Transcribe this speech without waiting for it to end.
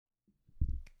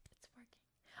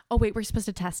Oh, wait, we're supposed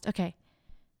to test. Okay.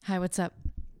 Hi, what's up?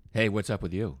 Hey, what's up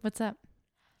with you? What's up?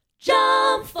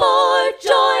 Jump for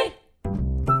joy.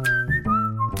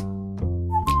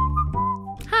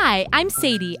 Hi, I'm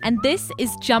Sadie, and this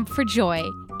is Jump for Joy.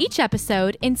 Each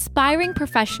episode, inspiring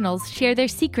professionals share their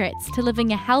secrets to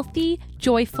living a healthy,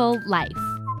 joyful life.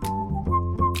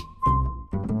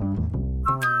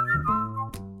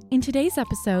 In today's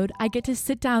episode, I get to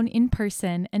sit down in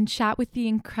person and chat with the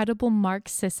incredible Mark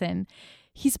Sisson.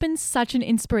 He's been such an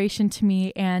inspiration to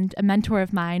me and a mentor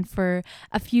of mine for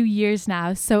a few years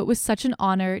now, so it was such an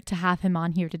honor to have him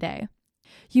on here today.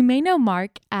 You may know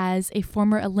Mark as a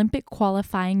former Olympic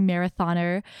qualifying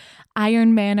marathoner,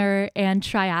 Ironmaner, and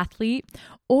triathlete,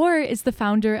 or is the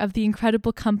founder of the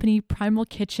incredible company Primal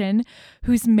Kitchen,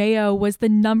 whose mayo was the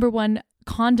 #1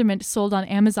 condiment sold on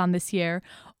Amazon this year,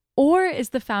 or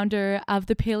is the founder of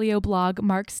the paleo blog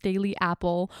Mark's Daily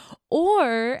Apple,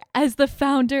 or as the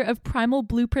founder of Primal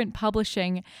Blueprint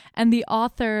Publishing and the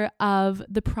author of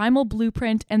The Primal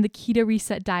Blueprint and the Keto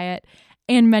Reset Diet,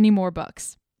 and many more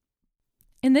books.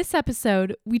 In this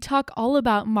episode, we talk all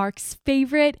about Mark's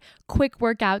favorite quick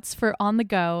workouts for on the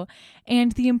go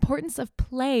and the importance of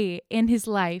play in his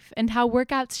life and how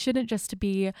workouts shouldn't just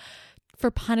be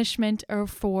for punishment or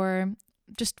for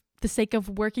just the sake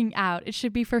of working out. It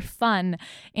should be for fun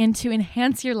and to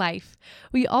enhance your life.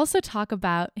 We also talk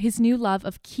about his new love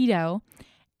of keto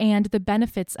and the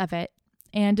benefits of it,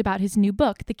 and about his new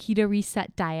book, The Keto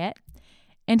Reset Diet,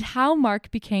 and how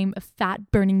Mark became a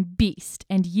fat-burning beast,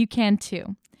 and you can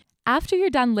too. After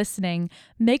you're done listening,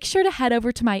 make sure to head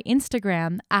over to my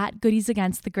Instagram at Goodies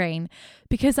Against the Grain,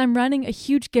 because I'm running a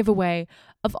huge giveaway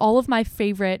of all of my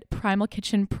favorite Primal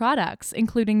Kitchen products,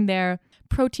 including their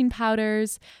protein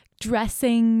powders,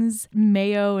 dressings,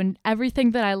 mayo, and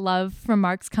everything that I love from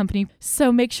Mark's company.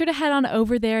 So make sure to head on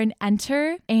over there and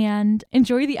enter, and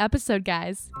enjoy the episode,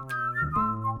 guys.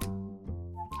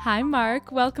 Hi,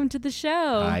 Mark. Welcome to the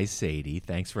show. Hi, Sadie.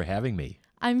 Thanks for having me.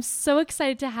 I'm so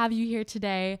excited to have you here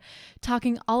today,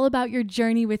 talking all about your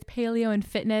journey with paleo and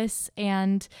fitness,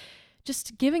 and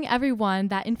just giving everyone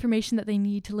that information that they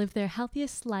need to live their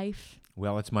healthiest life.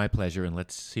 Well, it's my pleasure, and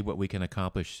let's see what we can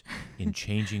accomplish in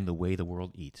changing the way the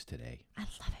world eats today. I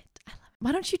love it.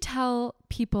 Why don't you tell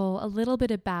people a little bit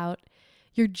about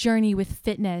your journey with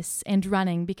fitness and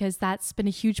running, because that's been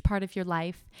a huge part of your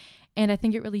life. And I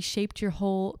think it really shaped your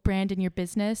whole brand and your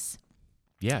business.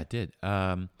 Yeah, it did.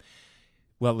 Well,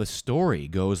 the story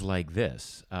goes like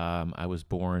this. I was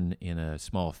born in a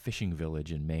small fishing village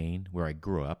in Maine where I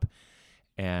grew up,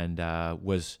 and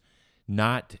was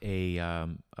not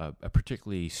a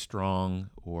particularly strong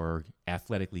or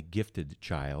athletically gifted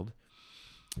child.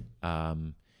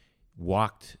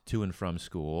 Walked to and from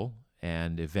school,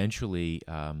 and eventually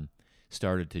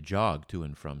started to jog to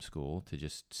and from school to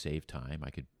just save time.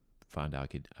 Found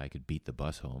out I could beat the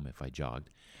bus home if I jogged.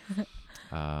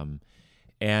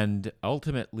 And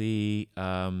ultimately,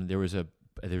 there was a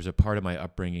part of my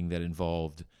upbringing that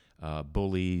involved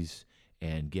bullies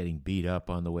and getting beat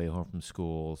up on the way home from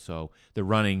school. So the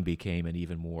running became an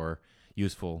even more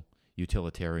useful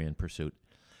utilitarian pursuit.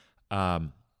 As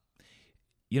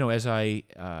I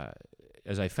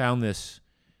found this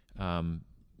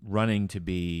running to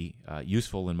be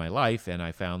useful in my life, and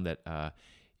I found that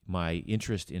my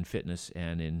interest in fitness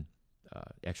and in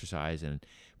exercise, and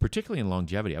particularly in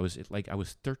longevity. I was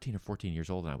 13 or 14 years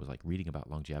old, and I was like reading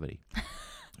about longevity.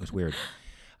 It was weird.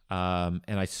 And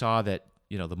I saw that,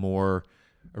 the more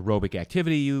aerobic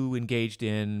activity you engaged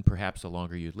in, perhaps the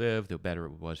longer you lived, the better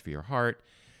it was for your heart.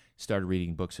 Started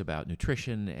reading books about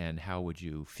nutrition and how would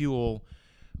you fuel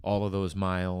all of those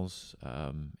miles.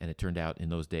 And it turned out in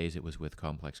those days it was with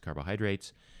complex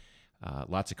carbohydrates.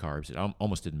 Lots of carbs. It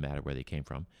almost didn't matter where they came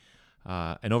from.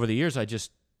 And over the years, I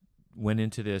just went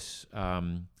into this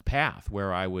path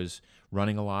where I was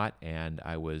running a lot and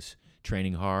I was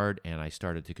training hard, and I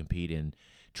started to compete in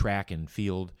track and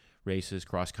field races,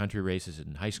 cross-country races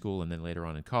in high school, and then later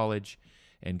on in college,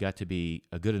 and got to be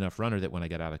a good enough runner that when I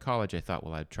got out of college, I thought,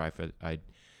 well, I'd try out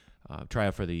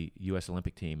for the U.S.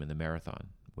 Olympic team in the marathon,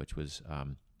 which was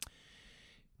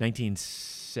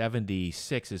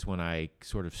 1976 is when I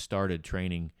sort of started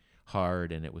training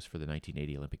hard, and it was for the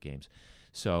 1980 Olympic Games.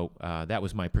 So that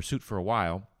was my pursuit for a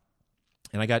while.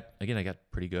 And I got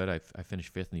pretty good. I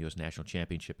finished 5th in the U.S. National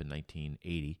Championship in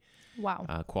 1980. Wow.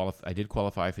 I did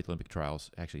qualify for the Olympic trials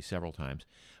actually several times.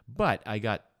 But I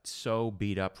got so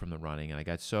beat up from the running, and I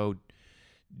got so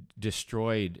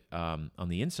destroyed on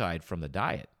the inside from the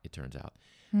diet, it turns out,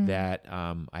 that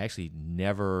I actually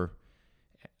never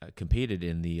competed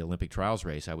in the Olympic trials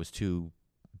race. I was too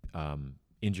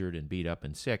injured and beat up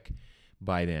and sick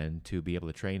by then to be able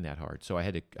to train that hard. So I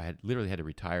had literally had to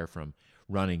retire from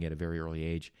running at a very early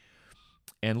age,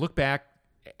 and look back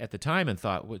at the time and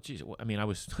thought, well, geez, I mean, I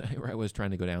was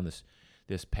trying to go down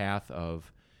this path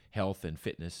of health and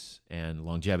fitness and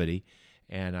longevity,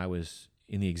 and I was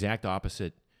in the exact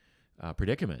opposite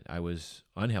predicament. I was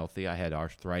unhealthy. I had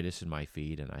arthritis in my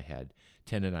feet, and I had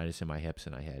tendonitis in my hips,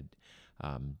 and I had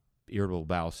irritable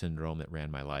bowel syndrome that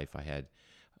ran my life. I had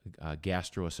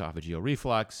gastroesophageal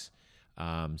reflux,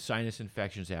 sinus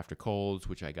infections after colds,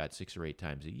 which I got 6 or 8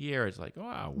 times a year. It's like,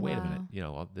 wow, wait a minute. You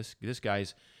know, this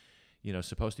guy's, you know,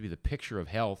 supposed to be the picture of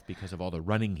health because of all the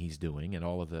running he's doing and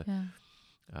all of the,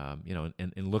 you know,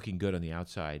 and looking good on the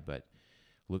outside. But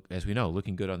as we know,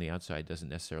 looking good on the outside doesn't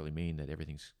necessarily mean that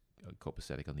everything's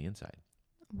copacetic on the inside.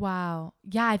 Wow.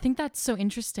 Yeah, I think that's so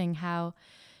interesting how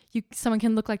someone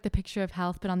can look like the picture of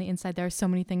health, but on the inside there are so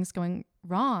many things going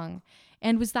wrong.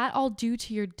 And was that all due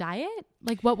to your diet?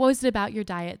 Like, what was it about your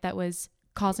diet that was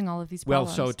causing all of these problems?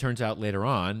 Well, so it turns out later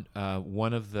on,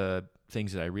 one of the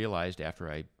things that I realized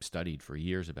after I studied for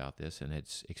years about this and had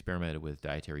experimented with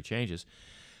dietary changes,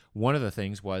 one of the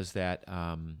things was that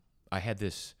I had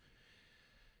this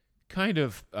kind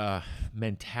of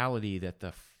mentality that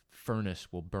the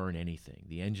furnace will burn anything,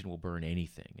 the engine will burn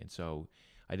anything. And so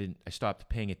I stopped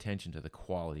paying attention to the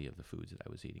quality of the foods that I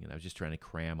was eating, and I was just trying to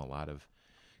cram a lot of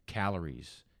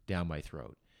calories down my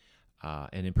throat.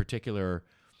 And in particular,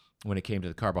 when it came to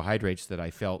the carbohydrates that I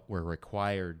felt were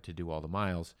required to do all the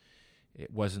miles,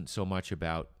 it wasn't so much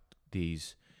about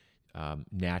these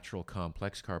natural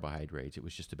complex carbohydrates. It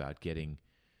was just about getting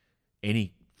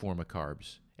any form of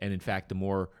carbs. And in fact, the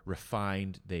more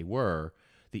refined they were,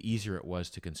 the easier it was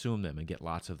to consume them and get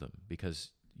lots of them,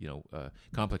 because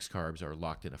complex carbs are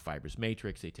locked in a fibrous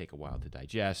matrix. They take a while to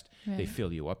digest. Right. They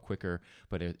fill you up quicker.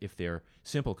 But if they're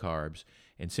simple carbs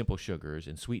and simple sugars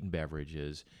and sweetened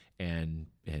beverages and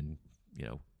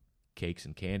cakes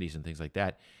and candies and things like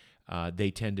that,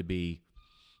 they tend to be,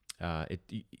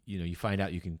 you find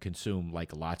out you can consume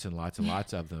like lots and lots and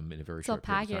lots of them in a very short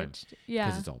period of time. It's all packaged. Yeah.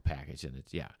 Because it's all packaged and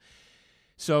it's, yeah.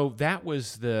 So that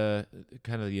was the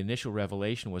kind of the initial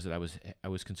revelation, was that I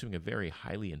was consuming a very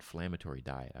highly inflammatory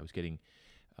diet. I was getting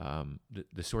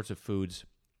the sorts of foods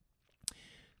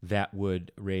that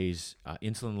would raise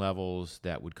insulin levels,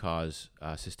 that would cause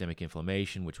systemic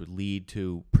inflammation, which would lead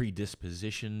to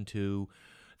predisposition to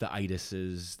the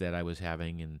itises that I was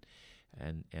having and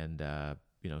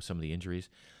some of the injuries.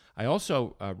 I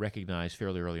also recognized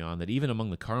fairly early on that even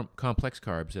among the complex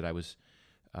carbs that I was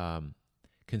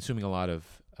consuming a lot of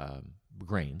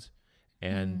grains,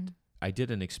 and I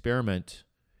did an experiment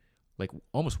like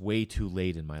almost way too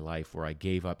late in my life where I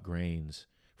gave up grains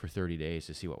for 30 days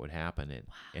to see what would happen,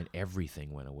 and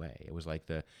everything went away. It was like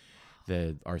the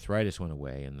arthritis went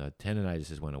away, and the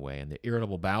tendonitis went away, and the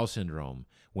irritable bowel syndrome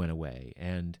went away,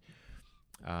 and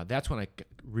that's when I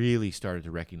really started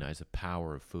to recognize the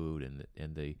power of food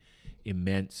and the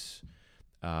immense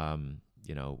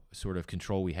sort of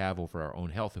control we have over our own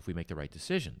health if we make the right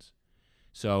decisions.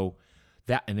 So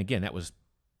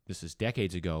this is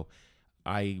decades ago,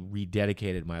 I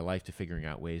rededicated my life to figuring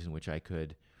out ways in which I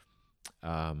could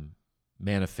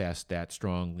manifest that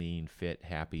strong, lean, fit,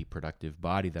 happy, productive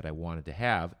body that I wanted to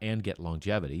have and get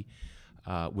longevity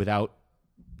without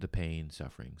the pain,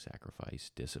 suffering,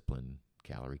 sacrifice, discipline,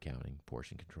 calorie counting,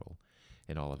 portion control,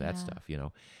 and all of that stuff,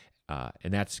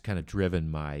 and that's kind of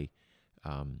driven my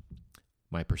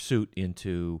pursuit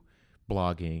into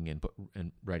blogging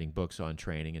and writing books on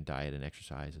training and diet and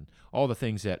exercise and all the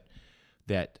things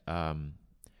that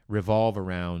revolve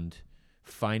around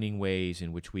finding ways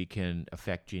in which we can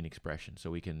affect gene expression.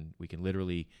 So we can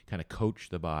literally kind of coach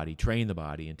the body, train the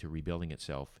body into rebuilding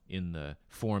itself in the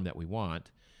form that we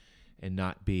want, and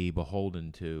not be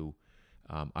beholden to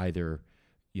either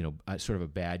sort of a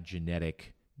bad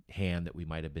genetic hand that we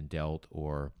might have been dealt,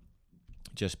 or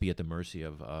just be at the mercy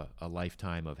of a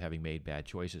lifetime of having made bad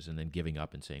choices and then giving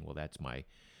up and saying, well, that's my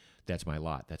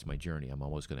lot, that's my journey, I'm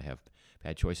always going to have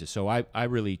bad choices. So I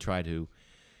really try to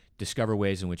discover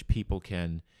ways in which people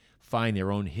can find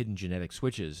their own hidden genetic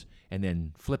switches and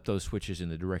then flip those switches in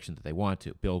the direction that they want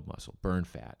to: build muscle, burn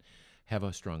fat, have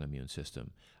a strong immune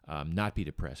system, not be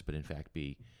depressed, but in fact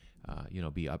be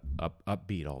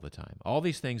upbeat all the time. All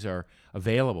these things are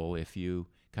available if you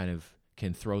kind of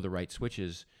can throw the right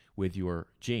switches with your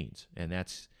genes. And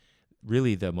that's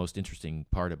really the most interesting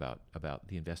part about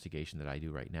the investigation that I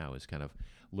do right now, is kind of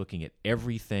looking at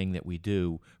everything that we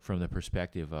do from the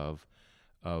perspective of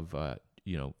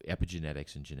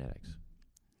epigenetics and genetics.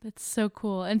 That's so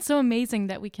cool and so amazing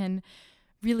that we can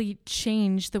really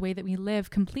change the way that we live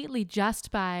completely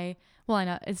just by, well, I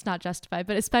know it's not just by,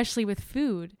 but especially with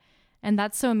food. And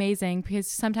that's so amazing because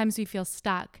sometimes we feel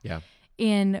stuck Yeah.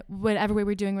 in whatever way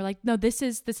we're doing. We're like, no, this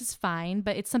is fine,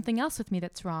 but it's something else with me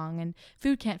that's wrong, and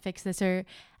food can't fix this, or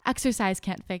exercise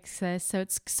can't fix this. So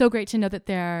it's so great to know that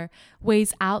there are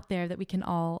ways out there that we can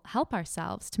all help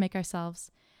ourselves to make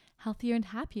ourselves healthier and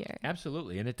happier.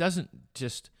 Absolutely. And it doesn't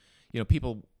just,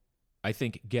 people, I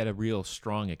think, get a real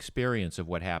strong experience of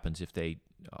what happens if they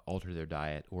alter their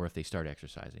diet or if they start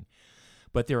exercising.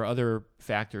 But there are other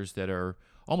factors that are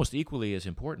almost equally as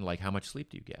important, like how much sleep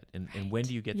do you get, and when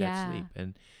do you get that sleep,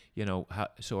 and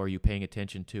so are you paying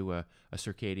attention to a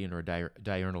circadian or a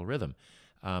diurnal rhythm?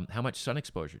 How much sun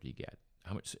exposure do you get?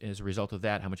 How much, as a result of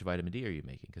that, how much vitamin D are you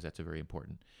making? Because that's a very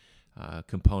important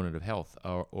component of health.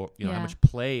 Or how much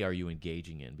play are you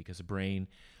engaging in? Because the brain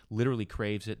literally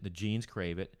craves it, the genes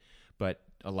crave it, but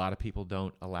a lot of people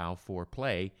don't allow for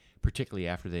play, particularly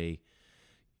after they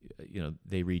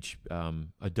reach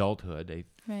adulthood.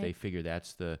 They figure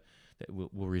that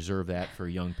we'll reserve that for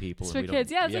young people. It's for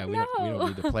kids. Yeah, we don't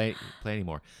need to play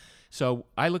anymore. So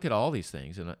I look at all these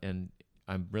things, and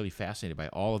I'm really fascinated by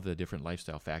all of the different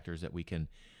lifestyle factors that we can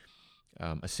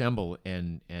assemble,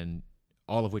 and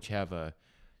all of which have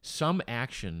some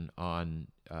action on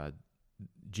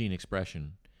gene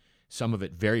expression. Some of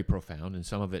it very profound, and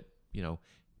some of it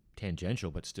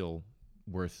tangential, but still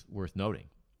worth noting.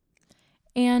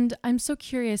 And I'm so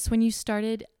curious, when you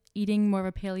started eating more of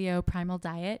a paleo primal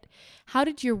diet, how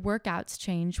did your workouts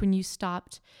change when you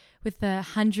stopped with the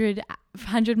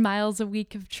 100 miles a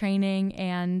week of training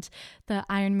and the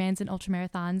Ironmans and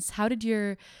ultramarathons? How did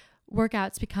your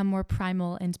workouts become more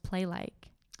primal and play-like?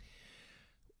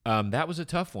 That was a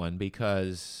tough one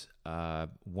because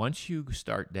once you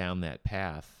start down that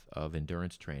path of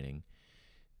endurance training,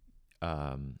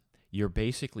 you're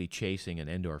basically chasing an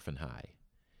endorphin high.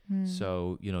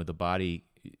 So, the body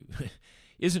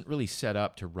isn't really set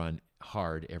up to run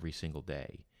hard every single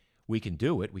day. We can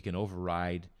do it. We can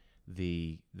override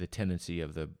the tendency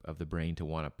of the brain to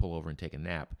want to pull over and take a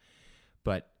nap.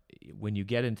 But when you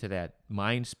get into that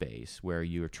mind space where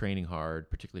you're training hard,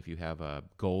 particularly if you have a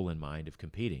goal in mind of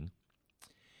competing,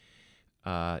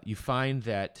 you find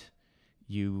that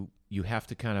you have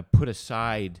to kind of put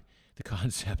aside the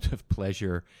concept of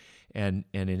pleasure and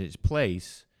in its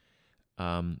place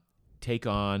take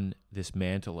on this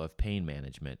mantle of pain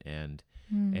management and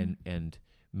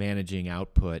managing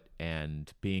output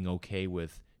and being okay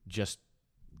with just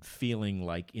feeling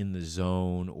like in the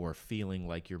zone or feeling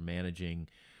like you're managing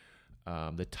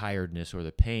the tiredness or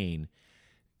the pain,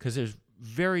 because there's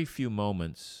very few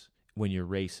moments when you're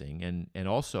racing and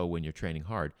also when you're training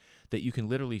hard that you can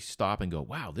literally stop and go,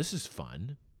 wow, this is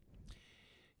fun.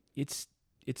 It's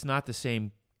not the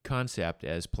same concept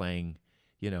as playing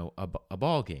a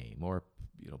ball game or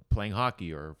playing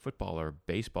hockey or football or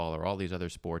baseball or all these other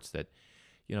sports that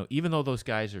even though those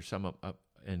guys are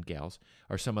and gals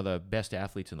are some of the best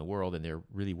athletes in the world and they're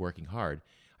really working hard,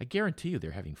 I guarantee you they're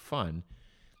having fun.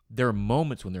 There are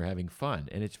moments when they're having fun,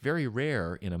 and it's very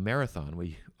rare in a marathon where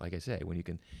like I say, when you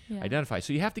can identify.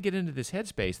 So you have to get into this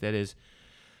headspace that is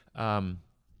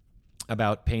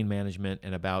about pain management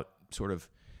and about sort of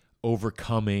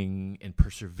overcoming and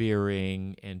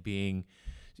persevering and being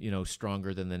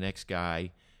stronger than the next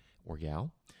guy or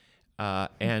gal,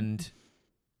 and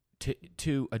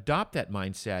to adopt that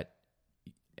mindset,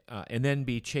 and then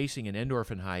be chasing an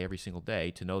endorphin high every single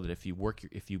day. To know that if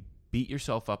you beat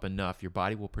yourself up enough, your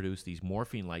body will produce these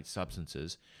morphine-like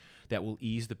substances that will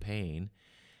ease the pain,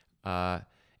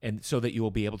 and so that you will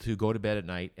be able to go to bed at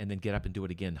night and then get up and do it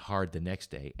again hard the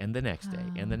next day and the next day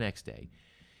and the next day.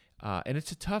 And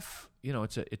it's a tough,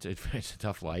 it's a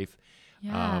tough life.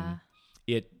 Yeah.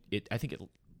 I think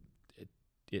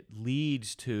it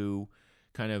leads to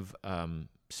kind of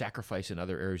sacrifice in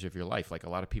other areas of your life. Like a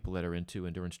lot of people that are into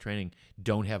endurance training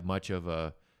don't have much of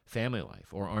a family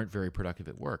life or aren't very productive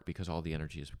at work because all the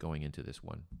energy is going into this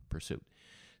one pursuit.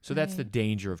 So that's the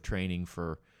danger of training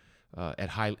for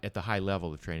at the high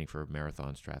level of training for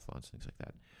marathons, triathlons, things like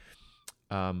that.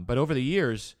 But over the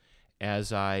years,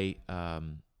 as I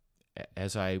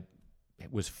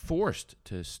was forced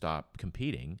to stop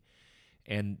competing,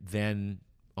 and then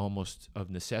almost of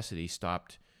necessity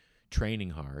stopped training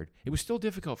hard, it was still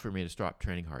difficult for me to stop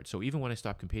training hard. So even when I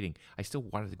stopped competing, I still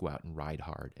wanted to go out and ride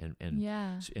hard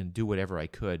and do whatever I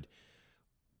could,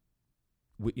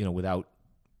 without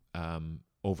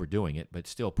overdoing it, but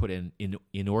still put in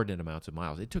inordinate amounts of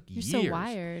miles. It took years. You're so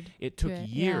wired. It took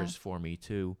years for me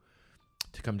to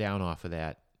come down off of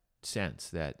that sense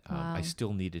that I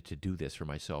still needed to do this for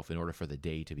myself in order for the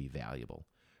day to be valuable,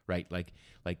 right? Like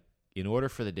in order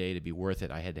for the day to be worth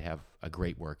it, I had to have a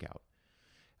great workout.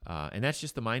 And that's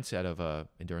just the mindset of a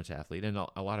endurance athlete and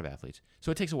a lot of athletes.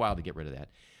 So it takes a while to get rid of that.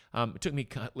 It took me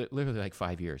literally like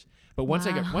 5 years. But once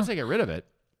I get rid of it,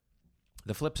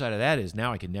 the flip side of that is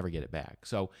now I can never get it back.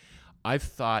 So I've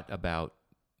thought about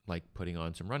like putting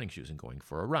on some running shoes and going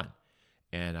for a run.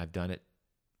 And I've done it.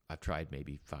 I've tried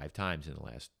maybe 5 times in the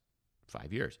last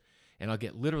 5 years. And I'll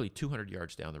get literally 200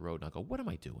 yards down the road and I'll go, what am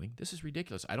I doing? This is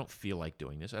ridiculous. I don't feel like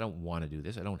doing this. I don't want to do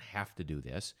this. I don't have to do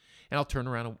this. And I'll turn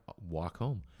around and walk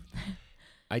home.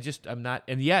 I'm not,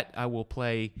 and yet I will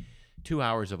play 2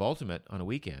 hours of Ultimate on a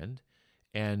weekend.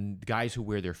 And guys who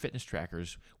wear their fitness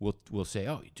trackers will say,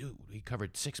 oh, dude, we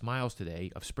covered 6 miles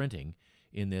today of sprinting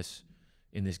in this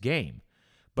game.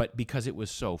 But because it was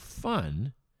so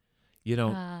fun, you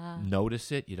don't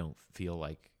notice it. You don't feel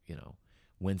like,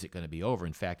 when's it going to be over?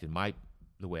 In fact,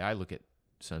 the way I look at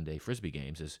Sunday Frisbee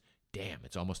games is, damn,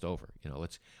 it's almost over.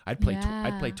 I'd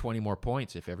play 20 more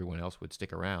points if everyone else would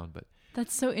stick around. But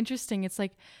that's so interesting. It's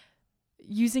like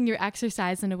using your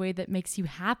exercise in a way that makes you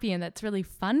happy and that's really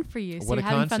fun for you. So you're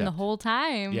having fun the whole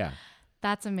time. Yeah.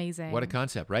 That's amazing. What a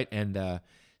concept, right? And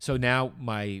so now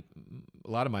a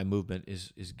lot of my movement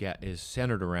is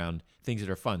centered around things that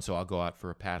are fun. So I'll go out for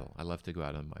a paddle. I love to go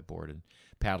out on my board and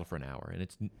paddle for an hour.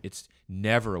 And it's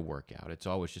never a workout. It's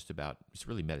always just it's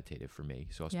really meditative for me.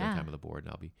 So I'll spend time on the board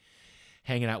and I'll be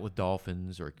hanging out with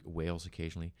dolphins or whales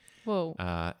occasionally. Whoa.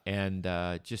 And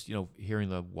just, hearing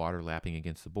the water lapping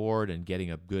against the board and getting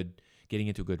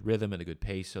into a good rhythm and a good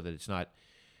pace so that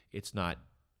it's not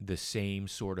the same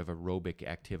sort of aerobic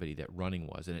activity that running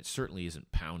was. And it certainly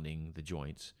isn't pounding the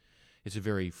joints. It's a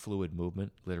very fluid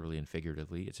movement, literally and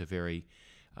figuratively. It's a very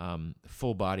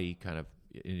full body kind of,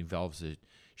 it involves the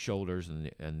shoulders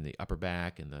and the upper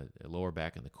back and the lower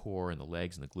back and the core and the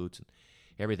legs and the glutes and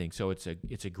everything. So it's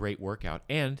a great workout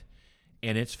and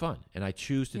it's fun. And I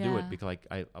choose to do it because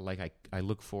I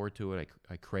look forward to it.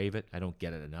 I crave it. I don't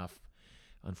get it enough,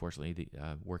 unfortunately,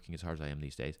 working as hard as I am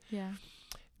these days. Yeah.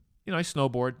 I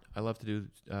snowboard. I love to do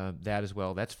that as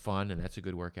well. That's fun and that's a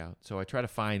good workout. So I try to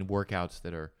find workouts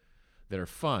that are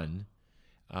fun,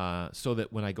 so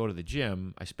that when I go to the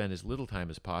gym, I spend as little time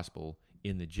as possible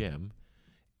in the gym.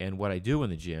 And what I do in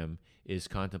the gym is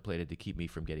contemplated to keep me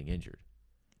from getting injured.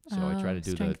 So I try to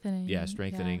do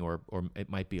strengthening, or it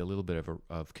might be a little bit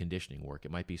of conditioning work.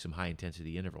 It might be some high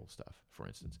intensity interval stuff, for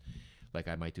instance. Like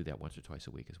I might do that once or twice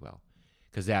a week as well,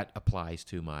 because that applies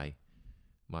to my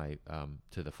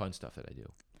to the fun stuff that I do.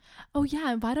 Oh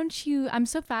yeah, why don't you? I'm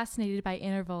so fascinated by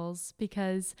intervals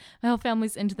because my whole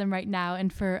family's into them right now,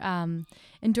 and for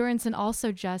endurance and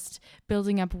also just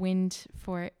building up wind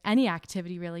for any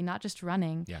activity, really, not just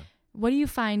running. Yeah. What do you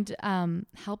find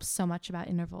helps so much about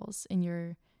intervals in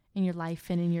your life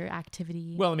and in your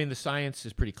activity? Well, I mean, the science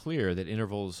is pretty clear that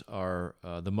intervals are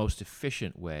the most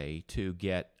efficient way to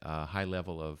get a high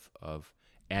level of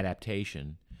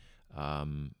adaptation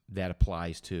that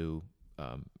applies to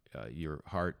your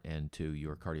heart and to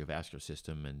your cardiovascular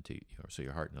system and to so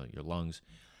your heart and your lungs.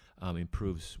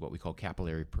 Improves what we call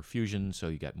capillary perfusion, so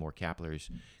you got more capillaries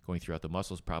going throughout the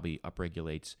muscles, probably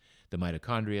upregulates the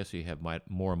mitochondria, so you have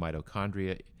more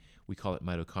mitochondria. We call it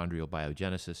mitochondrial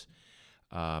biogenesis.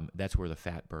 That's where the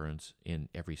fat burns in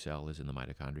every cell is in the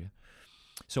mitochondria.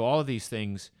 So all of these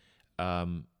things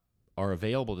are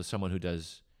available to someone who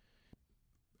does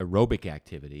aerobic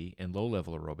activity and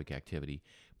low-level aerobic activity,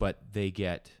 but they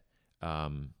get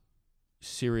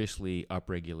seriously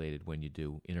upregulated when you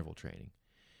do interval training.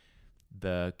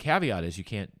 The caveat is you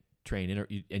can't train,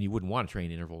 and you wouldn't want to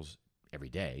train intervals every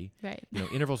day. Right.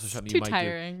 Intervals are something too you might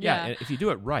tiring, do. Yeah, and if you do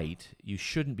it right, you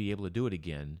shouldn't be able to do it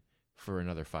again for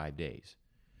another 5 days.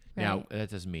 Right. Now, that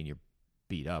doesn't mean you're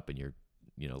beat up and you're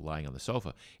lying on the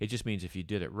sofa. It just means if you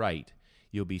did it right,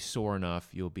 you'll be sore enough.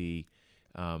 You'll be,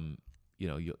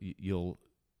 you'll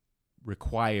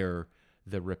require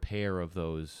the repair of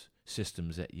those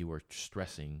systems that you were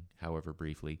stressing, however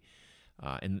briefly.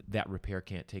 And that repair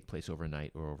can't take place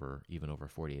overnight or even over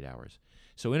 48 hours.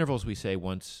 So intervals, we say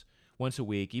once a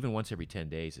week, even once every 10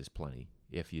 days is plenty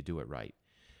if you do it right.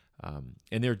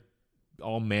 And there are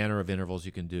all manner of intervals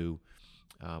you can do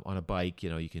on a bike.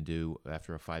 You can do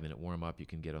after a 5-minute warm-up, you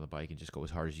can get on the bike and just go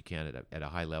as hard as you can at a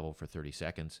high level for 30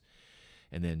 seconds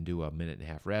and then do a minute and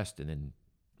a half rest and then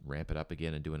ramp it up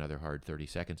again and do another hard 30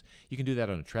 seconds. You can do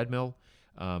that on a treadmill.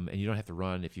 And you don't have to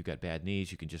run. If you've got bad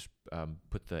knees, you can just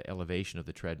put the elevation of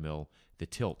the treadmill, the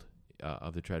tilt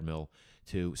of the treadmill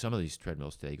to some of these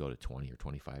treadmills today go to 20 or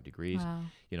 25 degrees. Wow.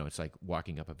 It's like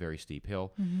walking up a very steep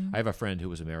hill. Mm-hmm. I have a friend who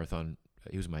was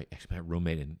he was my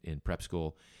roommate in prep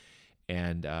school.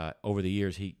 And over the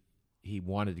years, he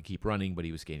wanted to keep running, but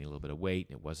he was gaining a little bit of weight.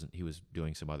 He was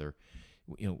doing some other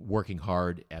working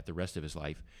hard at the rest of his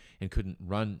life and couldn't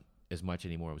run as much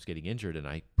anymore. Was getting injured, and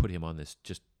I put him on this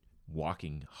just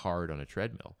walking hard on a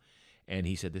treadmill. And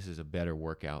he said, this is a better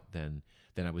workout than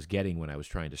I was getting when I was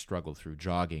trying to struggle through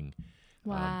jogging,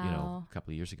 Wow. a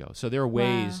couple of years ago. So there are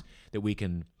ways that we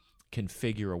can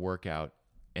configure a workout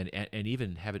and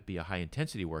even have it be a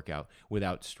high-intensity workout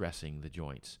without stressing the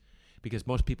joints. Because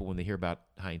most people, when they hear about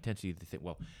high intensity, they think,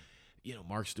 well,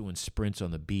 Mark's doing sprints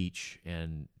on the beach,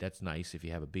 and that's nice if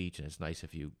you have a beach, and it's nice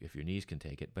if your knees can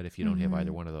take it. But if you don't have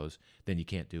either one of those, then you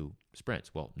can't do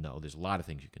sprints. Well, no, there's a lot of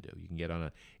things you can do. You can get on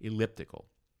an elliptical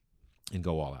and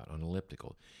go all out on an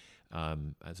elliptical.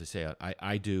 As I say,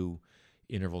 I do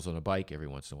intervals on a bike every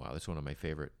once in a while. That's one of my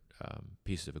favorite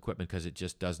pieces of equipment because it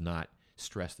just does not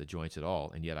stress the joints at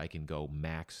all, and yet I can go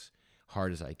max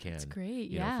hard as I can. That's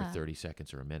great, for 30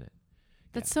 seconds or a minute.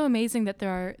 That's so amazing that there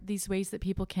are these ways that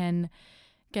people can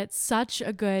get such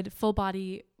a good full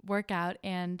body workout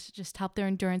and just help their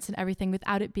endurance and everything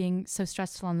without it being so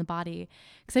stressful on the body.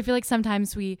 Because I feel like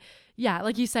sometimes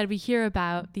like you said, we hear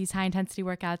about these high intensity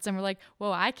workouts and we're like,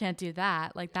 whoa, I can't do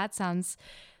that. Like that sounds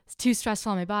too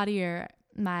stressful on my body, or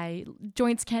my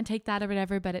joints can't take that or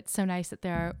whatever. But it's so nice that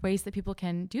there are ways that people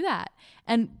can do that.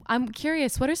 And I'm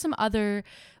curious, what are some other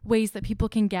ways that people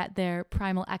can get their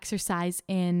primal exercise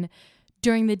in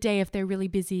during the day if they're really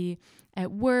busy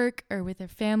at work or with their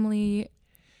family?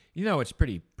 It's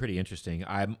pretty interesting.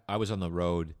 I was on the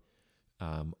road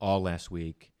all last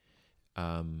week.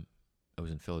 I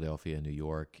was in Philadelphia, New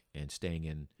York, and staying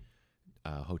in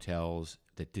hotels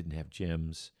that didn't have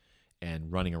gyms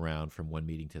and running around from one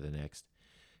meeting to the next.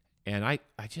 And I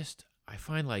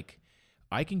find like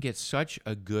I can get such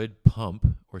a good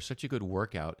pump or such a good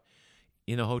workout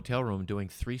in a hotel room doing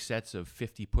 3 sets of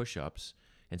 50 push-ups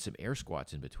and some air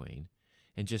squats in between,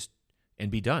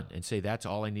 and be done, and say that's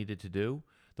all I needed to do.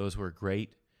 Those were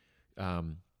great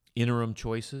interim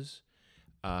choices.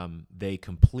 They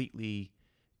completely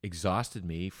exhausted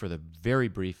me for the very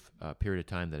brief period of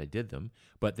time that I did them,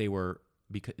 but they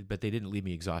didn't leave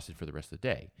me exhausted for the rest of the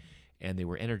day, and they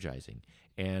were energizing,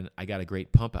 and I got a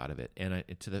great pump out of it. And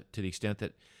to the extent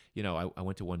that I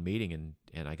went to one meeting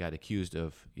and I got accused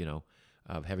of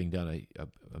of having done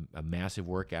a massive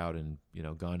workout and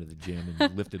gone to the gym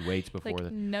and lifted weights before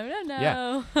No.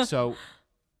 Yeah. So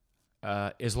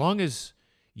as long as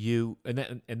you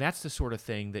and that's the sort of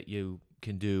thing that you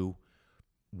can do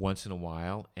once in a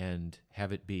while and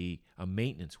have it be a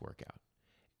maintenance workout.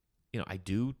 I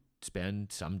do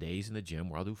spend some days in the gym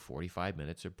where I'll do 45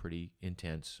 minutes of pretty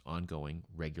intense, ongoing,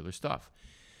 regular stuff.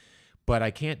 But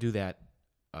I can't do that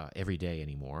every day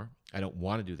anymore. I don't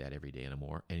want to do that every day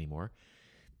anymore.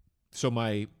 So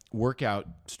my workout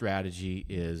strategy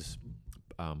is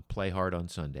play hard on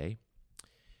Sunday.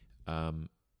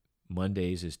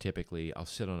 Mondays is typically I'll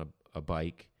sit on a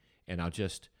bike and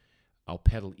I'll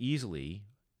pedal easily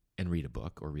and read a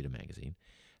book or read a magazine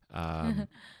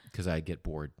because I get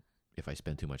bored if I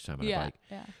spend too much time on a bike.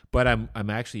 Yeah. But I'm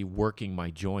actually working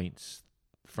my joints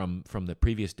from the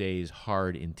previous day's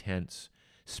hard, intense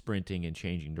sprinting and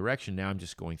changing direction. Now I'm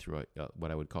just going through what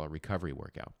I would call a recovery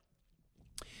workout.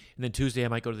 And then Tuesday I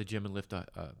might go to the gym and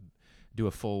do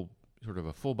a full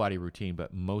body routine,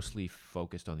 but mostly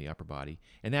focused on the upper body.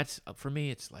 And that's for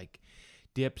me. It's like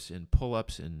dips and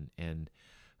pull-ups and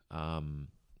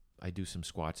I do some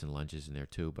squats and lunges in there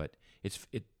too. But it's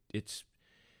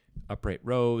upright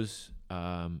rows.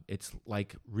 It's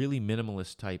like really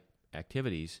minimalist type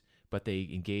activities, but they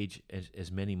engage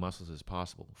as many muscles as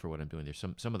possible for what I'm doing. There's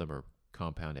some of them are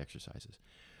compound exercises.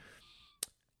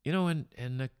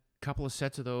 And a couple of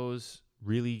sets of those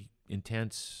really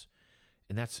intense,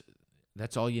 and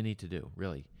that's all you need to do,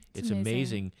 really. It's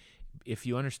amazing if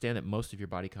you understand that most of your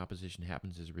body composition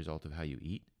happens as a result of how you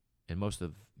eat, and most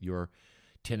of your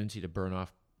tendency to burn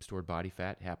off stored body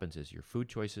fat happens as your food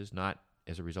choices, not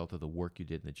as a result of the work you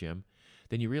did in the gym.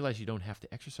 Then you realize you don't have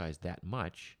to exercise that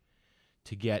much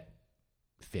to get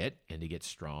fit and to get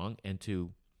strong and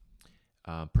to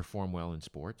perform well in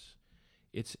sports.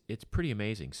 It's pretty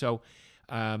amazing. So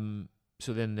then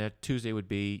that Tuesday would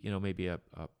be maybe a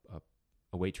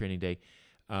weight training day.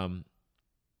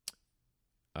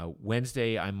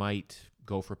 Wednesday I might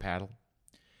go for paddle,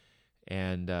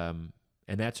 and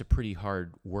that's a pretty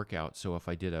hard workout. So if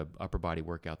I did a upper body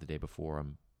workout the day before,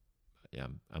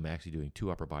 I'm actually doing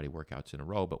 2 upper body workouts in a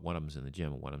row, but one of them's in the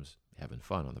gym and one of them's having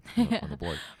fun on the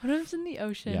board. One of them's in the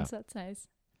ocean, so that's nice.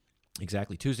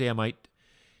 Exactly. Tuesday I might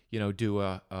do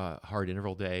a hard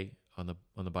interval day on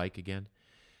the bike again.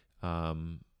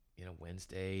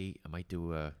 Wednesday I might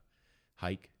do a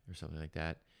hike or something like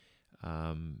that.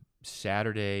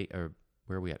 Saturday, or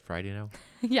where are we at? Friday now?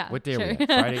 Yeah. What day sure. are we at?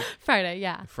 Friday? Friday,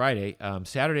 yeah. Friday.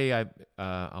 Saturday,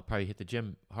 I'll probably hit the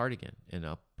gym hard again, and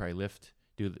I'll probably lift.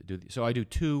 So I do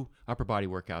 2 upper body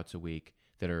workouts a week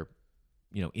that are,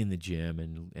 in the gym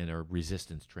and are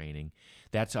resistance training.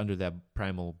 That's under the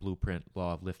Primal Blueprint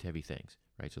law of lift heavy things,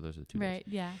 right? So those are the 2 days. Right,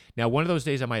 yeah. Now, one of those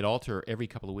days I might alter every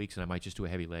couple of weeks, and I might just do a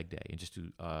heavy leg day and just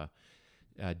do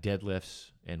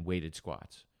deadlifts and weighted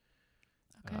squats,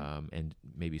 Okay. and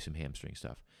maybe some hamstring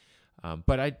stuff.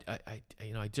 But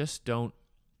I just don't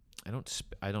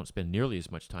spend nearly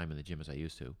as much time in the gym as I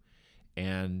used to,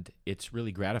 and it's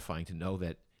really gratifying to know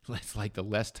that it's like the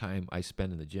less time I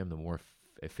spend in the gym, the more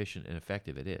efficient and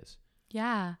effective it is.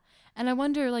 Yeah. And I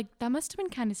wonder, that must have been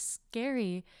kind of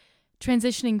scary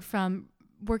transitioning from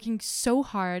working so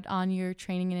hard on your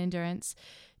training and endurance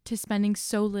to spending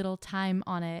so little time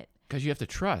on it. Because you have to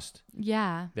trust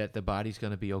Yeah. that the body's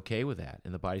going to be okay with that,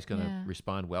 and the body's going to Yeah.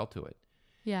 respond well to it.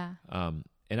 Yeah.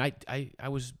 And I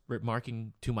was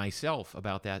remarking to myself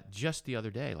about that just the other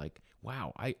day, like,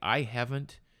 wow, I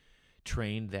haven't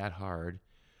trained that hard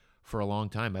for a long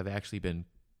time. I've actually been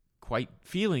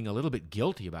feeling a little bit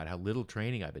guilty about how little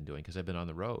training I've been doing because I've been on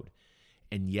the road.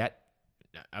 And yet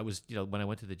I was, when I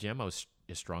went to the gym, I was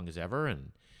as strong as ever.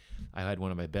 And I had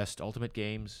one of my best ultimate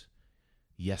games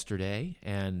yesterday.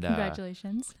 And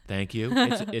Congratulations. thank you.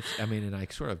 And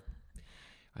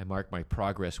I mark my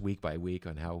progress week by week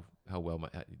on how well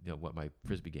what my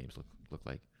Frisbee games look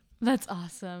like. That's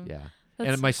awesome. Yeah.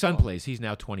 That's and my so son cool. plays. He's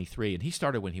now 23, and he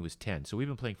started when he was 10. So we've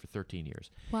been playing for 13 years.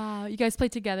 Wow. You guys play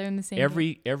together in the same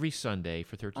Every Sunday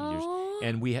for 13 years. Oh.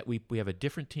 And we have a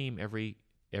different team every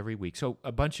week. So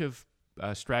a bunch of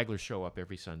stragglers show up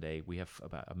every Sunday. We have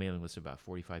about a mailing list of about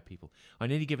 45 people.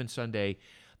 On any given Sunday,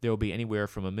 there will be anywhere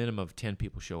from a minimum of 10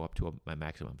 people show up to a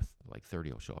maximum of like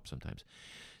 30 will show up sometimes.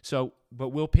 So, but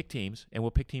we'll pick teams, and we'll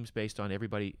pick teams based on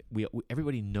everybody.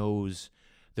 Everybody knows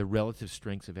the relative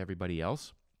strengths of everybody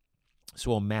else.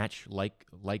 So we'll match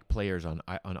like players on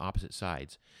opposite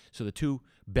sides. So the 2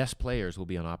 best players will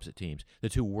be on opposite teams. The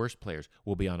 2 worst players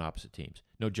will be on opposite teams.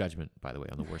 No judgment, by the way,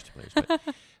 on the worst players. But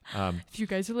if you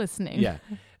guys are listening. yeah.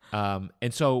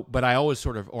 And so, but I always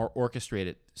sort of orchestrate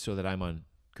it so that I'm on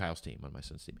Kyle's team, on my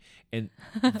son's team. And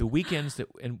the weekends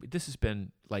and this has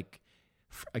been like,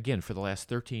 again, for the last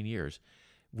 13 years,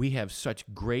 we have such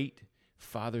great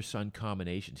father-son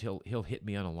combinations. He'll hit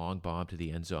me on a long bomb to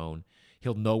the end zone.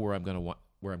 He'll know where I'm going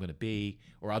to be,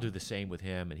 or I'll do the same with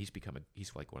him. And he's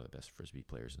like one of the best Frisbee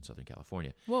players in Southern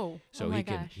California. Whoa. So he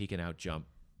can out jump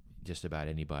just about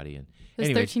anybody. And Those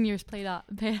anyways, 13 years paid off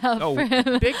for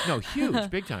him.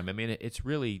 huge, big time. I mean, it's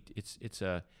really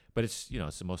but it's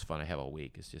it's the most fun I have all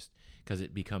week. It's just because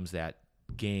it becomes that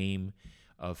game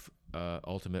of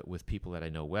ultimate with people that I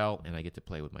know well, and I get to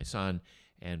play with my son.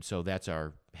 And so that's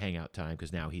our hangout time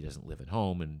because now he doesn't live at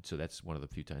home, and so that's one of the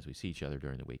few times we see each other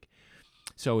during the week.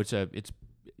 So it's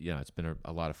been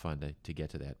a lot of fun to get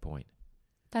to that point.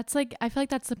 I feel like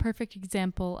that's the perfect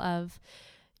example of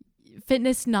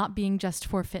fitness not being just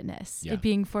for fitness, Yeah. it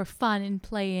being for fun and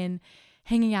play and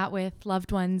hanging out with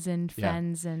loved ones and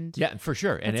friends. And Yeah, for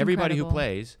sure. And That's everybody incredible. who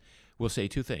plays will say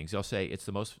 2 things. They'll say it's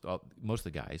the most of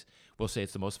the guys will say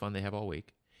it's the most fun they have all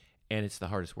week, and it's the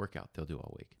hardest workout they'll do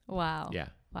all week. wow. Yeah.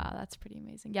 Wow, that's pretty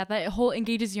amazing. Yeah, that whole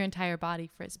engages your entire body,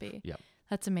 Frisbee. Yep.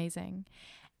 That's amazing.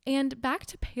 And back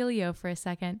to paleo for a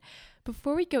second.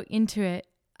 Before we go into it,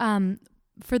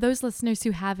 for those listeners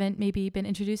who haven't maybe been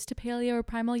introduced to paleo or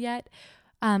primal yet,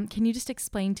 can you just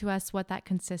explain to us what that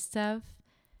consists of?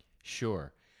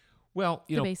 Sure. Well,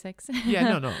 The basics.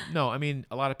 yeah, no. I mean,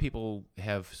 a lot of people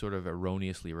have sort of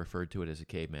erroneously referred to it as a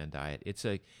caveman diet.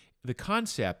 The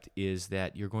concept is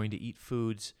that you're going to eat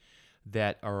foods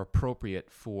that are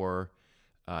appropriate for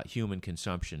human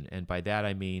consumption, and by that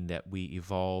I mean that we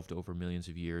evolved over millions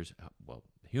of years. Well,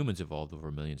 humans evolved over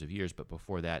millions of years, but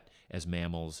before that, as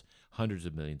mammals, hundreds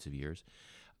of millions of years.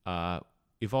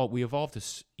 We evolved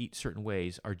to eat certain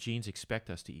ways. Our genes expect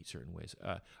us to eat certain ways.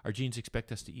 Our genes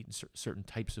expect us to eat certain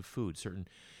types of food, certain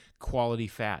quality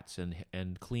fats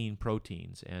and clean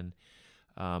proteins and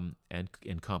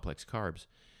complex carbs,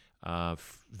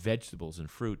 vegetables and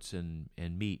fruits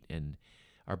and meat. And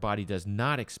our body does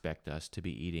not expect us to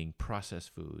be eating processed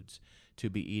foods, to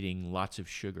be eating lots of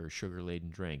sugar-laden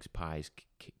drinks, pies,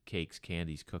 cakes,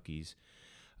 candies, cookies,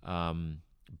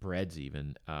 breads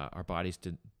even. Our bodies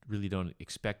really don't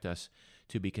expect us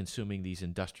to be consuming these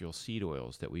industrial seed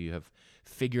oils that we have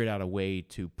figured out a way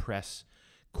to press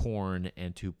corn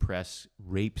and to press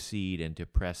rapeseed and to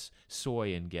press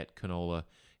soy and get canola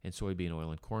and soybean oil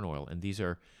and corn oil. And these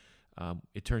are,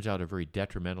 it turns out, are very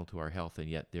detrimental to our health, and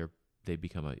yet they're they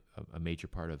become a major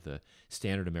part of the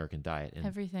standard American diet and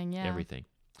Everything, yeah. everything.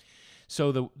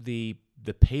 So the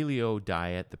paleo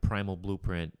diet, the primal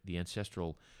blueprint, the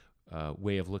ancestral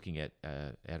way of looking at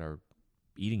our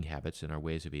eating habits and our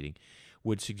ways of eating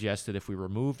would suggest that if we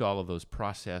removed all of those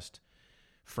processed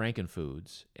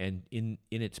frankenfoods and in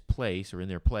its place or in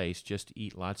their place, just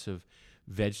eat lots of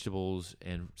vegetables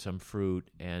and some fruit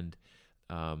and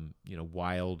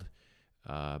wild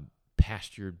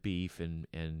pastured beef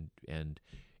and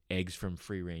eggs from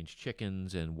free range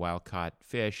chickens and wild caught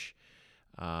fish,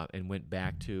 and went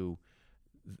back to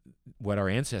what our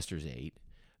ancestors ate,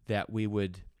 that we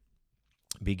would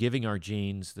be giving our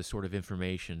genes the sort of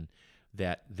information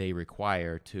that they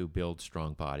require to build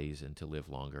strong bodies and to live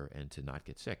longer and to not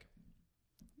get sick.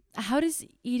 How does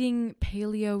eating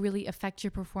paleo really affect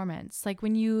your performance? Like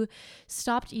when you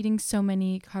stopped eating so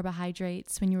many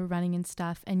carbohydrates when you were running and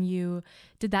stuff, and you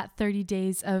did that 30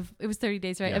 days of, it was 30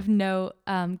 days, right, Yeah. of no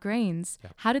grains.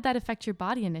 Yeah. How did that affect your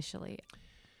body initially?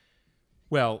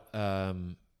 Well,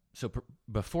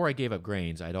 before I gave up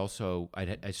grains, I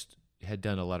had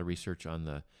done a lot of research on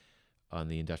the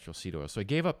industrial seed oil. So I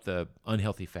gave up the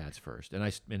unhealthy fats first, and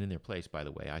in their place, by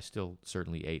the way, I still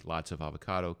certainly ate lots of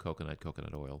avocado, coconut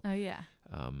oil, Oh, yeah.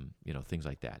 things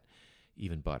like that,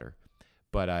 even butter.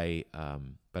 But I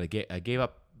gave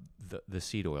up the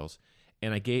seed oils,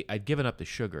 and I'd given up the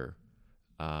sugar,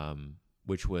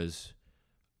 which was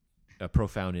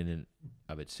profound in and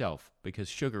of itself, because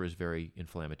sugar is very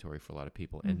inflammatory for a lot of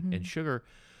people, and sugar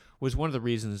was one of the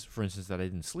reasons, for instance, that I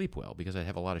didn't sleep well, because I'd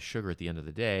have a lot of sugar at the end of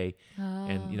the day,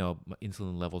 and my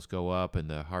insulin levels go up, and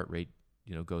the heart rate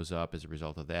goes up as a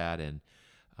result of that. And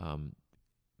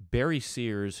Barry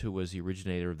Sears, who was the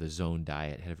originator of the Zone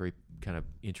diet, had a very kind of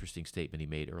interesting statement he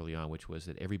made early on, which was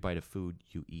that every bite of food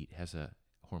you eat has a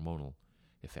hormonal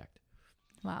effect.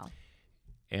 Wow.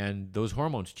 And those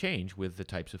hormones change with the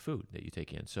types of food that you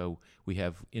take in. So we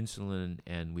have insulin,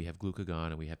 and we have glucagon,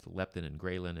 and we have the leptin and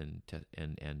ghrelin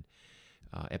and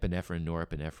epinephrine,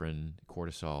 norepinephrine,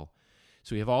 cortisol.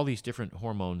 So we have all these different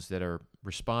hormones that are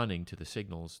responding to the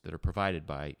signals that are provided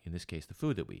by, in this case, the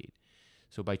food that we eat.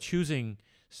 So by choosing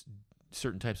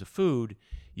certain types of food,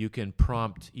 you can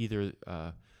prompt either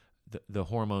the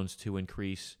hormones to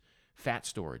increase fat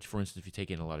storage. For instance, if you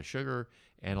take in a lot of sugar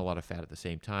and a lot of fat at the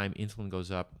same time, insulin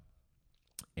goes up,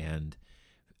 and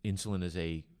insulin is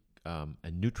a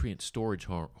nutrient storage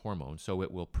hormone, so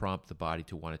it will prompt the body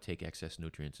to want to take excess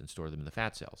nutrients and store them in the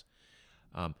fat cells.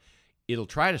 It'll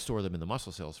try to store them in the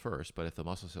muscle cells first, but if the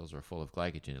muscle cells are full of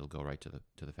glycogen, it'll go right to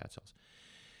the fat cells.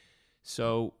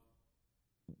 So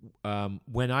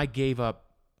when I gave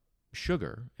up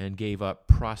sugar and gave up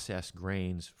processed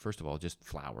grains, first of all, just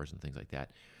flours and things like that,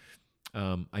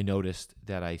 I noticed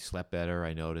that I slept better.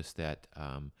 I noticed that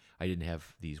I didn't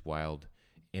have these wild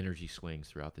energy swings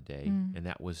throughout the day, and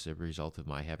that was a result of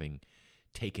my having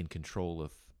taken control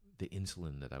of the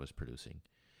insulin that I was producing.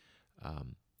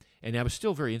 And I was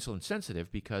still very insulin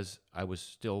sensitive because I was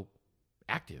still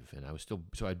active, and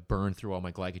so I'd burn through all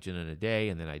my glycogen in a day,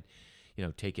 and then I'd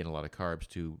take in a lot of carbs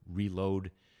to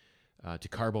reload, to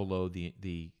carbo load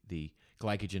the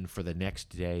glycogen for the next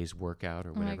day's workout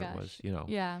or whatever it was.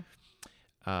 Yeah.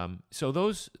 So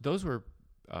those were,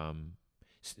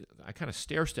 I kind of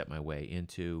stair-stepped my way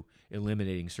into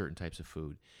eliminating certain types of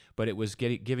food. But it was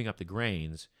giving up the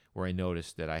grains where I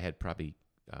noticed that I had probably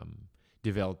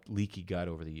developed leaky gut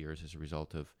over the years as a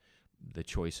result of the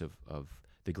choice of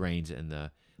the grains and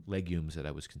the legumes that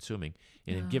I was consuming.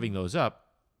 And in giving those up,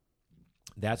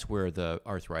 that's where the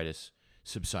arthritis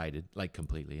subsided, like,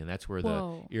 completely. And that's where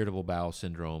the irritable bowel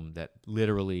syndrome that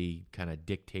literally kind of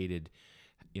dictated,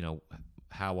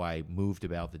 how I moved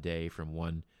about the day from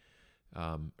one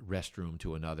restroom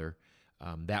to another,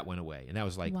 that went away, and that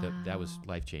was that was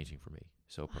life-changing for me.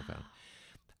 So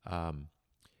profound.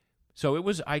 So it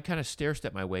was. I kind of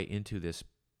stair-stepped my way into this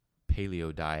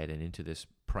paleo diet and into this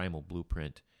primal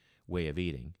blueprint way of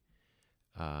eating.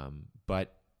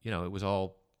 But it was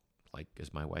all, like,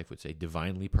 as my wife would say,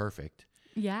 divinely perfect.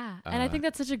 Yeah, and I think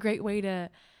that's such a great way to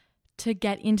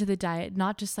get into the diet,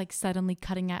 not just like suddenly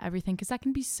cutting out everything, because that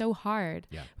can be so hard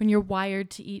when you're wired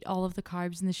to eat all of the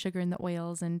carbs and the sugar and the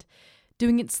oils, and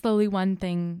doing it slowly, one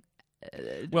thing.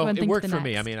 Well, one it thing worked to the for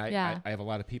me. next. I mean, I have a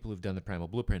lot of people who've done the primal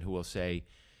blueprint who will say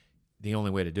the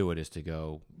only way to do it is to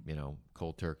go,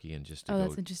 cold turkey and just to go.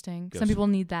 That's interesting. Some people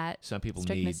need that. Some people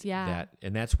strictness, need yeah. that,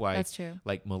 and that's why. That's true.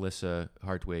 Like Melissa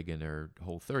Hartwig and her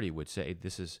Whole30 would say,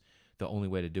 this is the only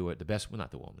way to do it. The best, well, not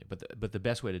the only, but the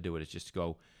best way to do it is just to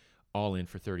go all in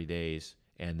for 30 days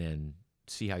and then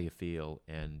see how you feel.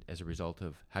 And as a result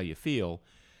of how you feel,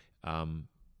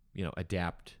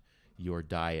 adapt your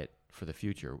diet for the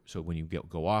future. So when you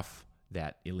go off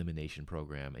that elimination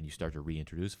program and you start to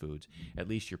reintroduce foods, at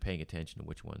least you're paying attention to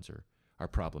which ones are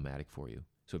problematic for you.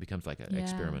 So it becomes like an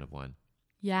experiment of one.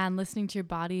 Yeah, and listening to your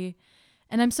body.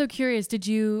 And I'm so curious, did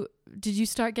you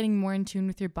start getting more in tune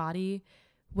with your body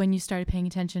when you started paying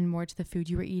attention more to the food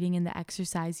you were eating and the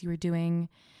exercise you were doing,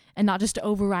 and not just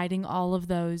overriding all of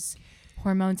those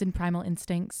hormones and primal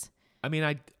instincts? I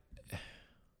mean,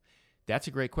 that's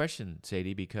a great question,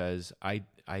 Sadie, because I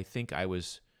think I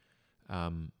was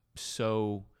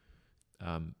so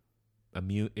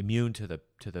immune to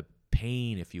the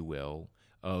pain, if you will,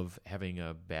 of having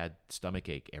a bad stomach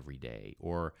ache every day,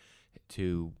 or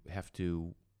to have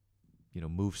to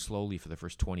move slowly for the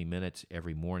first 20 minutes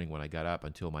every morning when I got up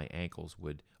until my ankles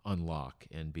would unlock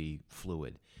and be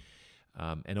fluid.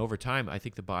 And over time, I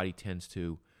think the body tends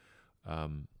to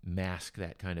mask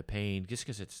that kind of pain just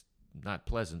because it's not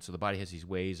pleasant. So the body has these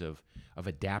ways of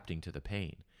adapting to the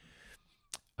pain.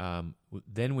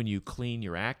 Then when you clean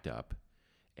your act up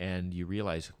and you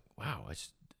realize, wow,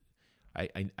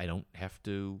 I don't have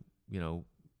to,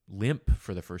 limp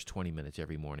for the first 20 minutes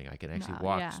every morning. I can actually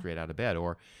walk straight out of bed,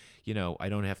 or, I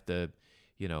don't have to,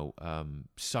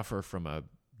 suffer from a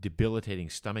debilitating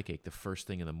stomachache the first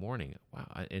thing in the morning.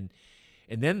 Wow.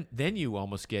 And then you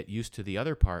almost get used to the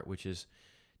other part, which is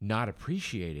not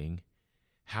appreciating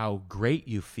how great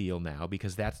you feel now,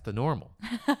 because that's the normal.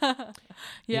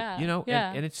 Yeah.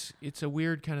 And it's a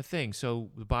weird kind of thing. So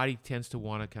the body tends to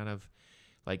want to kind of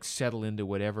like settle into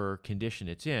whatever condition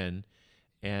it's in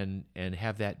and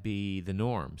have that be the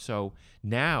norm. So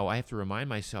now I have to remind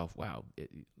myself, wow,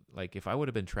 like if I would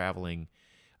have been traveling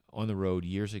on the road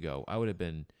years ago, I would have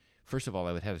been, first of all,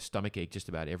 I would have had a stomach ache just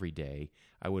about every day.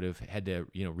 I would have had to,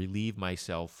 relieve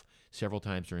myself several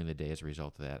times during the day as a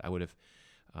result of that. I would have,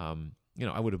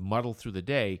 I would have muddled through the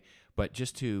day, but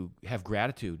just to have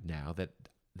gratitude now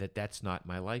that that's not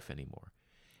my life anymore.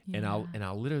 Yeah. And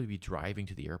I'll literally be driving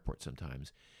to the airport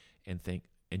sometimes and think,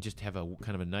 and just have a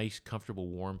kind of a nice, comfortable,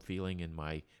 warm feeling in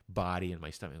my body and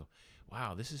my stomach.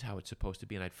 Wow, this is how it's supposed to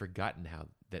be. And I'd forgotten how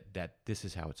that this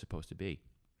is how it's supposed to be.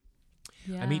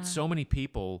 Yeah. I meet so many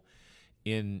people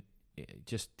in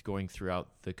just going throughout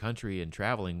the country and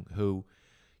traveling who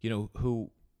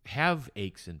have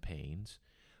aches and pains,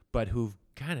 but who've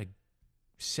kind of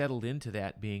settled into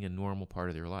that being a normal part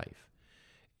of their life.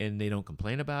 And they don't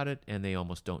complain about it, and they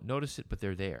almost don't notice it, but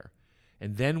they're there.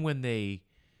 And then when they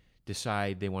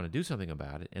decide they want to do something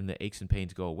about it, and the aches and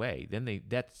pains go away, then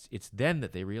it's then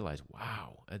that they realize,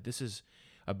 wow, this has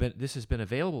been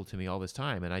available to me all this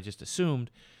time, and I just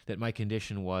assumed that my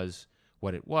condition was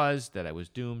what it was, that I was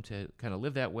doomed to kind of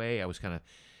live that way. I was kind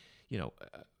of,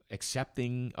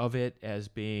 accepting of it as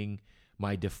being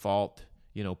my default,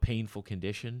 painful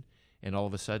condition. And all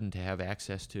of a sudden to have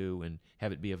access to and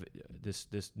have it be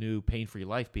this new pain-free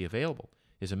life be available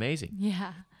is amazing.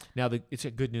 Yeah. Now, it's a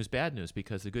good news, bad news,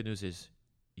 because the good news is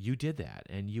you did that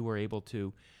and you were able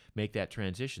to make that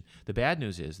transition. The bad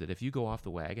news is that if you go off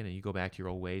the wagon and you go back to your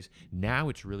old ways, now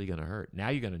it's really going to hurt. Now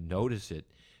you're going to notice it,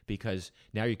 because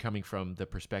now you're coming from the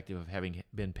perspective of having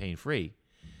been pain-free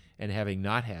and having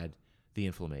not had the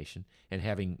inflammation and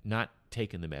having not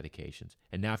taken the medications.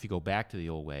 And now if you go back to the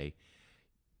old way,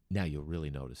 now you'll really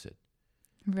notice it.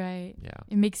 Right. Yeah.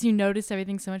 It makes you notice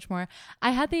everything so much more.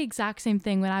 I had the exact same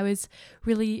thing when I was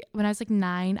like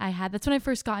 9. That's when I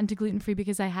first got into gluten-free,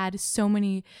 because I had so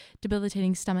many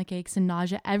debilitating stomach aches and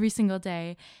nausea every single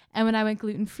day. And when I went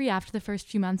gluten-free, after the first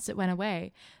few months, it went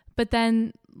away. But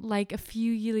then like a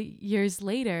few years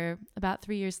later, about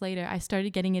 3 years later, I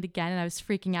started getting it again, and I was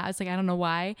freaking out. I was like, I don't know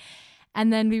why.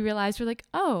 And then we realized, we're like,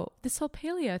 oh, this whole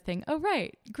paleo thing. Oh,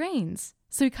 right. Grains.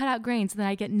 So we cut out grains, and then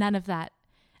I get none of that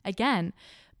again.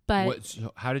 But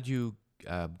so how did you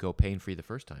go pain-free the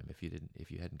first time if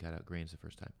you hadn't cut out grains the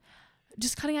first time?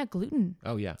 Just cutting out gluten.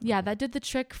 Oh, yeah. Yeah, that did the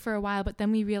trick for a while. But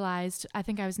then we realized, I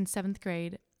think I was in 7th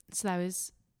grade, so that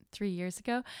was 3 years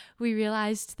ago. We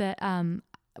realized that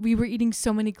we were eating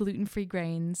so many gluten-free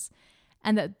grains,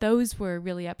 and that those were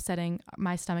really upsetting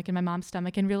my stomach and my mom's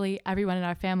stomach and really everyone in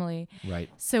our family. Right.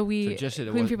 So just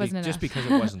because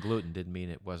it wasn't gluten didn't mean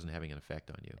it wasn't having an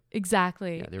effect on you.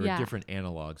 Exactly. Yeah, there are different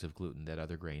analogs of gluten that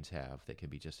other grains have that can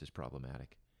be just as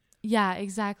problematic. Yeah,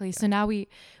 exactly. Yeah. So now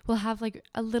we'll have like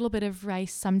a little bit of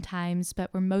rice sometimes,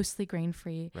 but we're mostly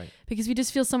grain-free. Right. Because we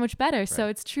just feel so much better. Right. So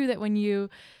it's true that when you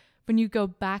go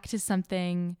back to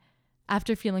something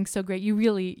after feeling so great, you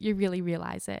really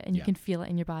realize it, and you can feel it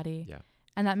in your body. Yeah.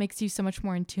 And that makes you so much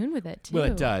more in tune with it, too. Well,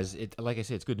 it does. Like I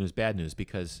said, it's good news, bad news,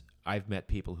 because I've met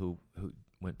people who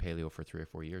went paleo for 3 or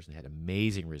 4 years and had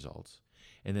amazing results.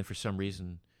 And then for some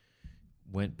reason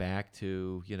went back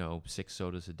to, 6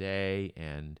 sodas a day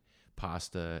and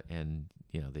pasta, and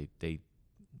they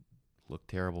look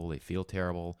terrible, they feel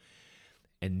terrible,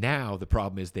 and now the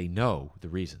problem is they know the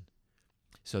reason.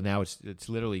 So now it's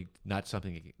literally not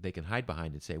something they can hide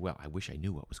behind and say, well, I wish I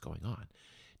knew what was going on.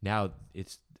 Now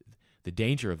it's the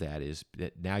danger of that is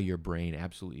that now your brain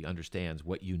absolutely understands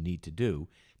what you need to do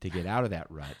to get out of that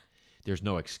rut. There's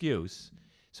no excuse.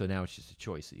 So now it's just a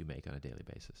choice that you make on a daily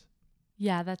basis.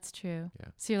 Yeah, that's true. Yeah.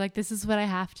 So you're like, this is what I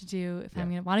have to do. If I'm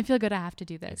going to want to feel good, I have to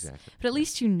do this. Exactly. But at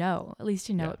least you know. At least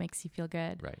you know Yeah. it makes you feel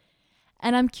good. Right.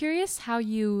 And I'm curious how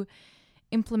you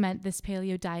implement this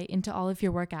paleo diet into all of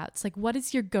your workouts. Like, what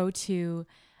is your go-to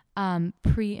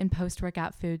pre and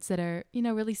post-workout foods that are,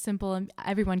 really simple and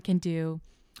everyone can do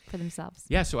for themselves?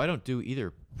 Yeah, so I don't do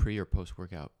either pre or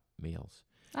post-workout meals.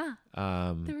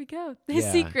 There we go. The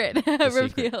yeah, secret the secret.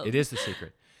 revealed. It is the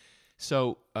secret.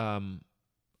 So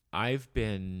I've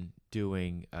been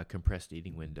doing a compressed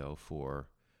eating window for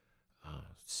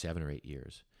 7 or 8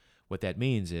 years. What that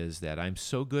means is that I'm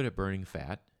so good at burning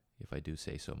fat, if I do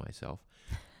say so myself.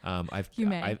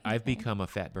 I've become a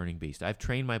fat-burning beast. I've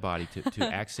trained my body to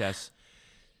access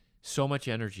so much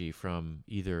energy from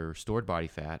either stored body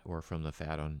fat or from the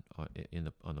fat on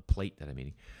the plate that I'm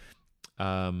eating,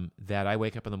 that I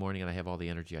wake up in the morning and I have all the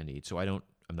energy I need. So I'm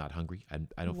not hungry.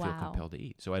 I don't feel compelled to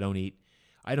eat. So I don't eat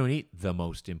the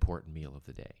most important meal of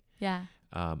the day. Yeah.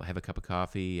 I have a cup of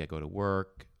coffee. I go to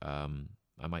work.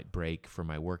 I might break for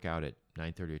my workout at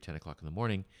 9:30 or 10 o'clock in the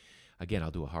morning. Again,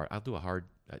 I'll do a hard,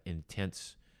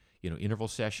 intense, interval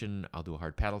session. I'll do a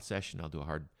hard paddle session. I'll do a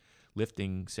hard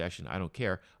lifting session. I don't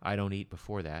care. I don't eat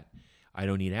before that. I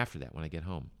don't eat after that when I get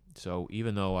home. So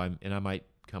even though I might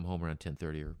come home around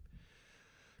 10:30 or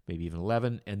maybe even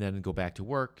 11, and then go back to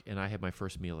work, and I have my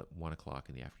first meal at 1 o'clock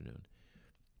in the afternoon.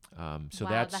 So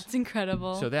wow, that's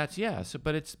incredible. So that's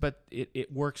but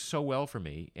it works so well for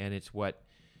me, and it's what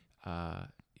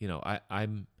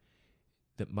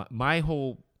my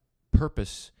whole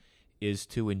purpose is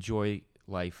to enjoy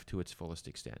life to its fullest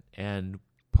extent, and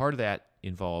part of that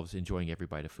involves enjoying every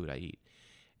bite of food I eat,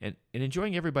 and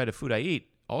enjoying every bite of food I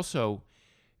eat also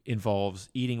involves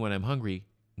eating when I'm hungry,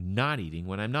 not eating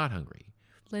when I'm not hungry,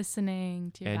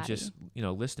 listening to your and body. just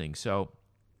listening. So.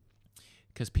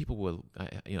 Because people will,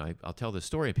 I'll tell this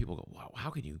story and people go, wow,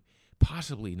 how can you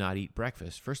possibly not eat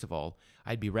breakfast? First of all,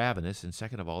 I'd be ravenous. And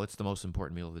second of all, it's the most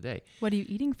important meal of the day. What are you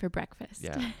eating for breakfast?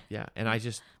 Yeah. And I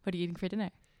just... What are you eating for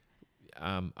dinner?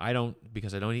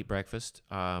 Because I don't eat breakfast.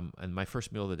 And my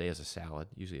first meal of the day is a salad,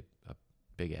 usually a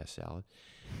big-ass salad,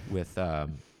 with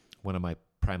one of my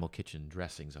Primal Kitchen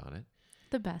dressings on it.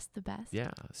 The best.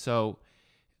 Yeah. So,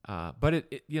 but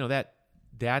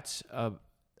that's a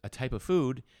type of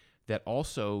food that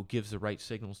also gives the right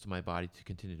signals to my body to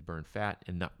continue to burn fat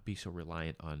and not be so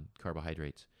reliant on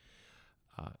carbohydrates.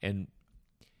 And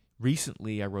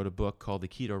recently I wrote a book called The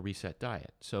Keto Reset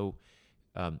Diet. So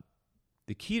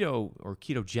the keto or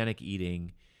ketogenic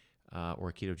eating or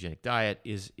a ketogenic diet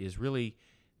is really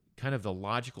kind of the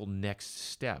logical next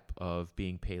step of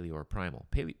being paleo or primal.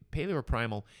 Paleo or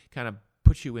primal kind of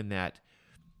puts you in that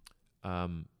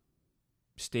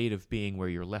state of being where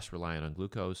you're less reliant on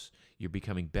glucose, you're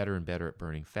becoming better and better at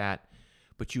burning fat,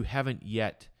 but you haven't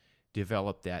yet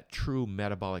developed that true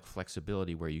metabolic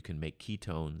flexibility where you can make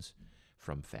ketones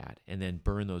from fat and then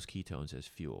burn those ketones as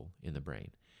fuel in the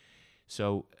brain.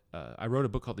 So I wrote a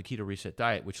book called The Keto Reset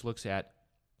Diet, which looks at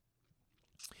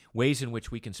ways in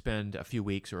which we can spend a few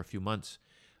weeks or a few months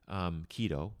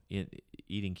eating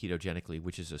ketogenically,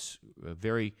 which is a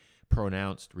very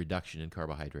pronounced reduction in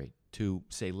carbohydrate to,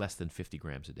 say, less than 50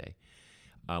 grams a day,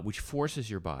 which forces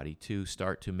your body to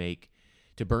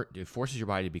it forces your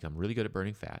body to become really good at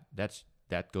burning fat.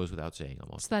 That goes without saying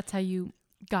almost. So that's how you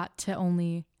got to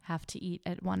only have to eat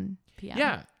at 1 p.m.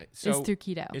 Yeah. So it's through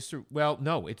keto. It's through, well,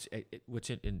 no,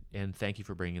 and thank you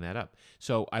for bringing that up.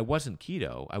 So I wasn't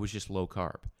keto. I was just low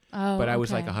carb. Oh, but I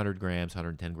was like okay. 100 grams,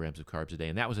 110 grams of carbs a day.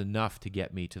 And that was enough to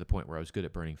get me to the point where I was good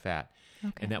at burning fat.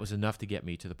 Okay. And that was enough to get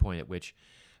me to the point at which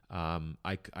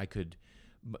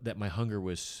that my hunger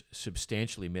was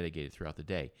substantially mitigated throughout the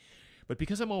day. But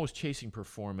because I'm always chasing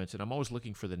performance and I'm always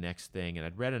looking for the next thing, and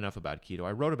I'd read enough about keto,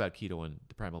 I wrote about keto in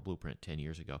the Primal Blueprint 10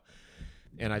 years ago.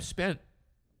 And I've spent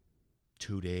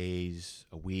 2 days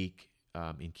a week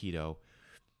in keto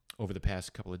over the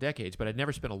past couple of decades, but I'd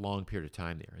never spent a long period of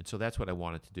time there. And so that's what I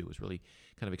wanted to do, was really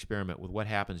kind of experiment with what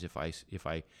happens if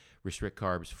I restrict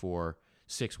carbs for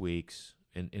 6 weeks,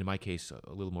 and in my case,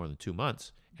 a little more than 2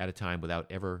 months at a time without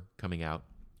ever coming out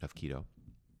of keto.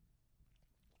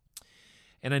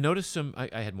 And I noticed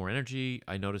I had more energy.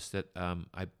 I noticed that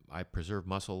I preserved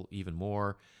muscle even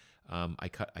more. I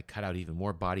cut out even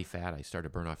more body fat. I started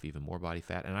to burn off even more body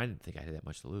fat, and I didn't think I had that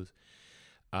much to lose.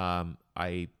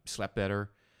 I slept better.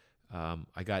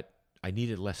 I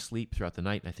needed less sleep throughout the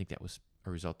night, and I think that was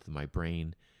a result of my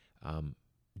brain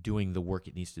doing the work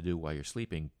it needs to do while you're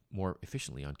sleeping more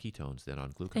efficiently on ketones than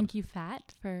on glucose. Thank you,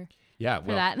 fat, for that.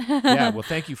 Well,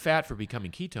 thank you, fat, for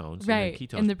becoming ketones. Right,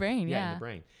 ketones, in the brain, in the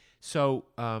brain. So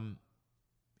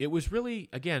it was really,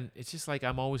 again, it's just like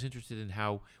I'm always interested in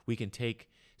how we can take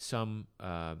some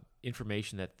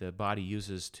information that the body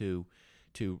uses to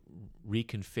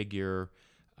reconfigure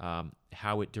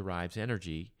how it derives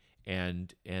energy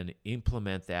and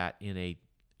implement that in a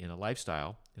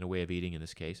lifestyle, in a way of eating in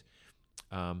this case,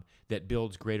 that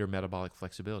builds greater metabolic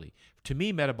flexibility. To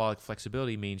me, metabolic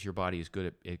flexibility means your body is good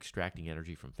at extracting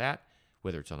energy from fat,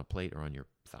 whether it's on a plate or on your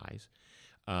thighs.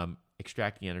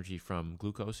 Extracting energy from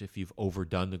glucose, if you've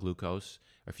overdone the glucose,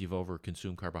 or if you've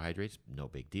over-consumed carbohydrates, no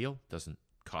big deal. Doesn't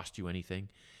cost you anything.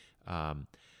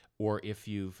 Or if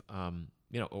you've, and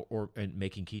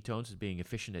making ketones is being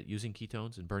efficient at using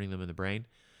ketones and burning them in the brain.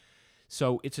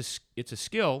 So it's a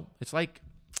skill. It's like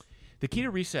the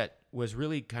Keto Reset was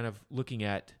really kind of looking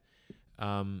at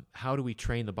how do we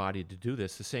train the body to do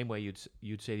this the same way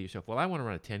you'd say to yourself, well, I want to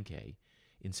run a 10K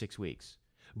in 6 weeks,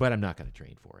 but I'm not going to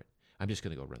train for it. I'm just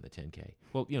going to go run the 10K.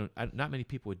 Well, not many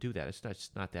people would do that. It's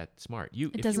not that smart.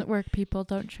 It doesn't work, people.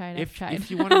 Don't try it. I've tried.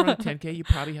 If you want to run a 10K, you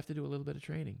probably have to do a little bit of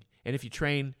training. And if you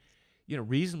train,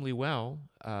 reasonably well,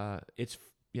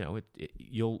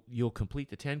 you'll complete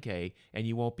the 10K and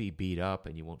you won't be beat up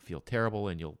and you won't feel terrible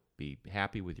and you'll be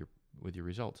happy with your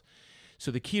results.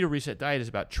 So the Keto Reset diet is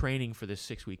about training for this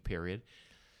 6-week period,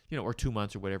 or 2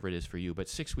 months or whatever it is for you. But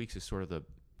 6 weeks is sort of the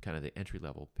kind of the entry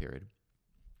level period.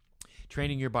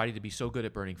 Training your body to be so good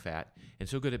at burning fat and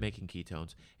so good at making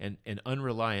ketones and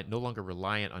no longer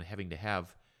reliant on having to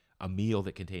have a meal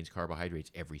that contains carbohydrates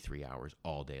every 3 hours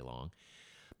all day long,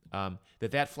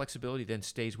 that flexibility then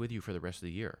stays with you for the rest of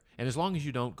the year. And as long as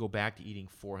you don't go back to eating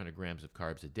 400 grams of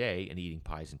carbs a day and eating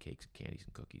pies and cakes and candies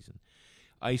and cookies and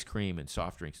ice cream and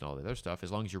soft drinks and all that other stuff,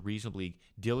 as long as you're reasonably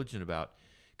diligent about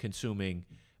consuming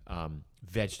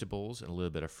vegetables and a little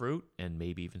bit of fruit and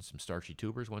maybe even some starchy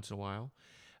tubers once in a while,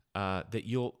 that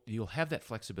you'll have that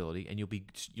flexibility and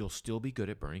you'll still be good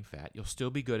at burning fat. You'll still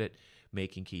be good at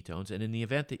making ketones. And in the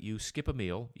event that you skip a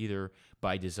meal, either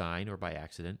by design or by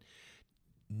accident,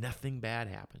 nothing bad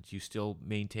happens. You still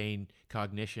maintain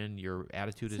cognition. Your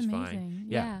attitude is fine.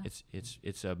 Yeah.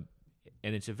 It's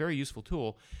a very useful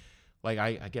tool. Like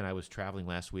I was traveling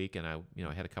last week and I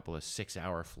had a couple of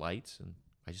 6-hour flights and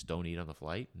I just don't eat on the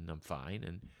flight and I'm fine.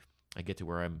 And I get to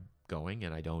where I'm going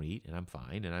and I don't eat and I'm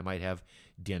fine. And I might have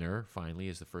dinner finally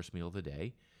as the first meal of the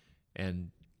day and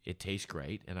it tastes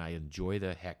great and I enjoy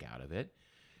the heck out of it.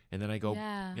 And then I go,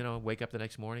 wake up the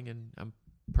next morning and I'm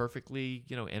perfectly,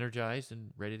 energized and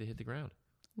ready to hit the ground.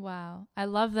 Wow. I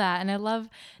love that. And I love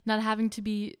not having to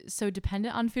be so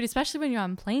dependent on food, especially when you're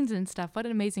on planes and stuff. What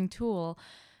an amazing tool.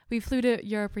 We flew to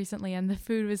Europe recently and the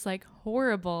food was like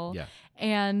horrible. Yeah.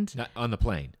 And not on the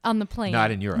plane. On the plane.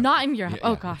 Not in Europe. Not in Europe. Yeah,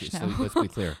 oh gosh, no. So let's be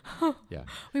clear. Yeah.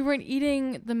 We weren't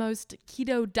eating the most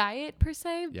keto diet per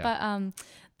se, but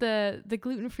the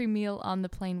gluten-free meal on the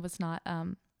plane was not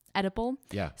edible.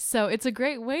 Yeah. So it's a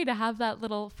great way to have that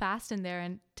little fast in there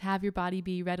and to have your body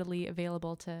be readily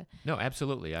available to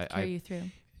absolutely. carry you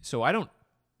through. So I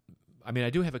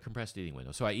do have a compressed eating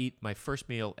window. So I eat my first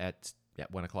meal at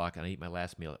 1 o'clock and I eat my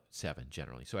last meal at 7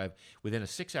 generally. So within a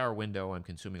 6-hour window, I'm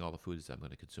consuming all the foods I'm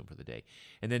going to consume for the day.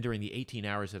 And then during the 18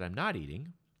 hours that I'm not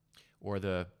eating, or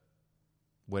the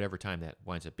whatever time that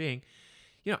winds up being,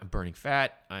 I'm burning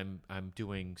fat. I'm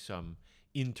doing some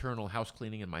internal house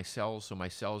cleaning in my cells. So my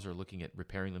cells are looking at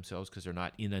repairing themselves because they're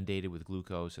not inundated with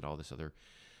glucose and all this other,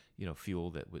 fuel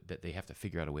that they have to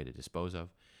figure out a way to dispose of.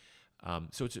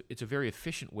 So it's a very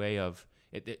efficient way of.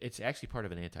 It's actually part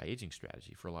of an anti-aging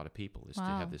strategy for a lot of people is to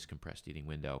have this compressed eating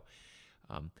window,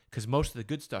 because most of the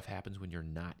good stuff happens when you're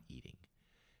not eating,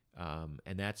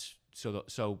 and that's so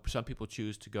some people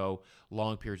choose to go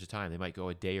long periods of time. They might go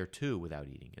a day or two without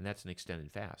eating, and that's an extended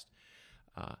fast.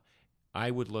 I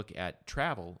would look at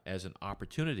travel as an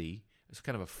opportunity. It's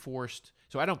kind of a forced.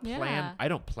 So I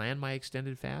don't plan my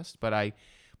extended fast, but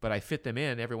I fit them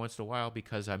in every once in a while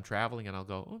because I'm traveling and I'll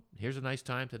go, oh, here's a nice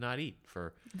time to not eat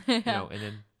for,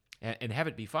 and have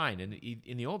it be fine. And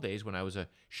in the old days when I was a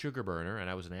sugar burner and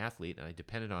I was an athlete and I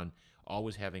depended on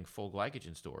always having full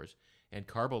glycogen stores and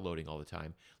carbo loading all the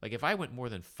time, like if I went more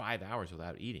than 5 hours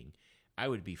without eating, I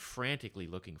would be frantically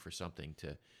looking for something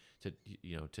to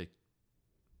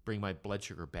bring my blood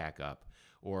sugar back up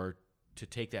or to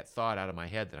take that thought out of my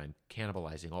head that I'm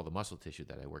cannibalizing all the muscle tissue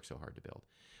that I work so hard to build.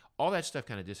 all that stuff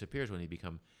kind of disappears when you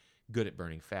become good at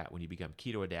burning fat, when you become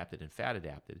keto adapted and fat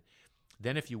adapted.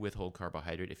 Then if you withhold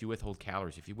carbohydrate, if you withhold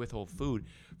calories, if you withhold food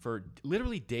for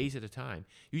literally days at a time,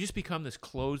 you just become this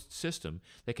closed system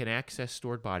that can access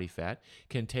stored body fat,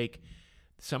 can take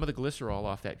some of the glycerol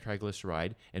off that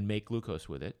triglyceride and make glucose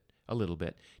with it a little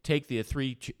bit, take the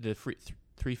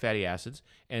three fatty acids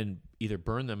and either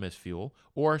burn them as fuel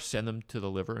or send them to the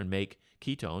liver and make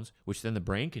ketones, which then the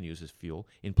brain can use as fuel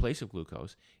in place of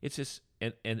glucose. It's just,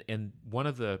 and one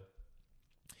of the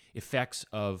effects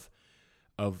of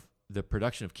the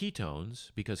production of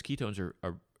ketones, because ketones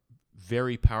are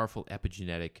very powerful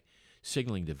epigenetic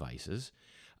signaling devices,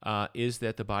 is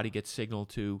that the body gets signaled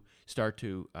to start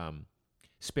to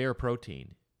spare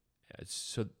protein.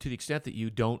 So to the extent that you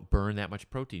don't burn that much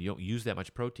protein, you don't use that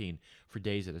much protein for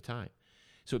days at a time.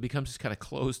 So it becomes this kind of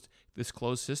closed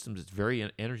system that's very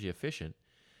energy efficient.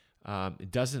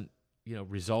 It doesn't,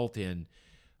 result in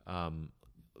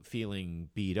feeling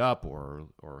beat up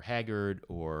or haggard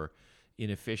or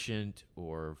inefficient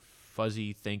or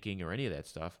fuzzy thinking or any of that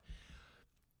stuff.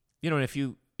 And if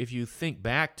you think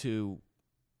back to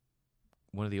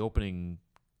one of the opening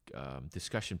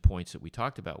discussion points that we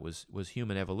talked about was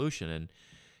human evolution, and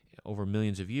over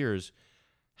millions of years,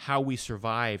 how we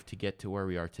survived to get to where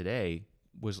we are today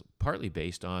was partly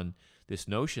based on this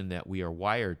notion that we are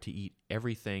wired to eat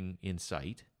everything in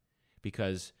sight,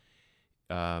 because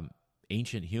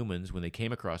ancient humans, when they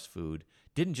came across food,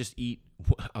 didn't just eat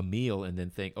a meal and then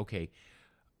think, okay,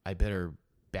 I better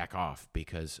back off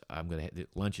because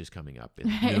lunch is coming up at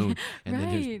noon, and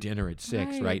then there's dinner at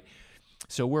 6, right?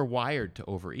 So we're wired to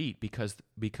overeat because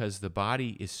the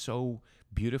body is so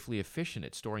beautifully efficient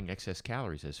at storing excess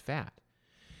calories as fat.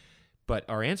 But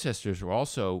our ancestors were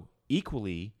also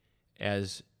equally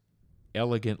as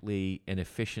elegantly and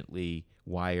efficiently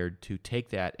wired to take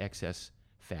that excess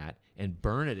fat and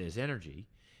burn it as energy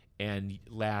and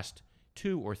last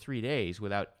 2 or 3 days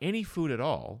without any food at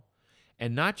all,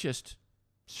 and not just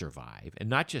survive and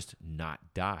not just not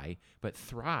die, but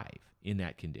thrive in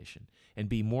that condition and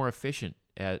be more efficient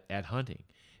at hunting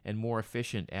and more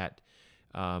efficient at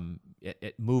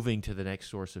moving to the next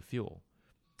source of fuel.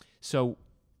 So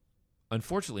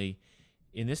unfortunately,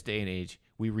 in this day and age,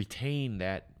 we retain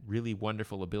that really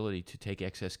wonderful ability to take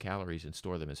excess calories and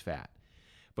store them as fat.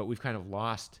 But we've kind of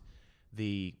lost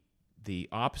the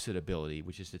opposite ability,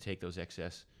 which is to take those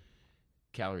excess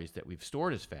calories that we've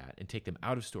stored as fat and take them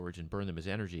out of storage and burn them as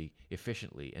energy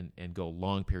efficiently and go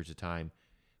long periods of time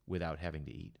without having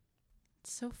to eat.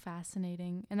 It's so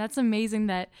fascinating. And that's amazing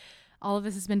that all of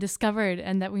this has been discovered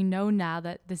and that we know now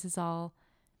that this is all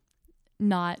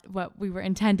not what we were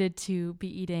intended to be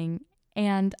eating.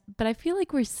 But I feel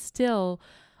like we're still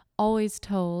always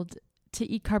told to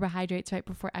eat carbohydrates right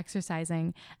before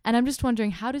exercising. And I'm just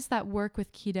wondering, how does that work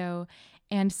with keto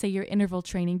and, say, your interval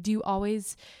training? Do you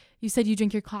always, you said you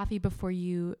drink your coffee before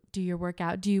you do your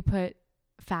workout. Do you put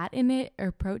fat in it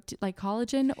or protein, like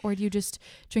collagen, or do you just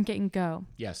drink it and go?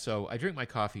 Yeah, so I drink my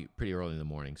coffee pretty early in the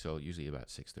morning, so usually about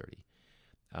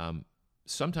 6:30.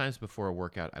 Sometimes before a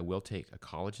workout, I will take a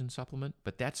collagen supplement,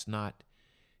 but that's not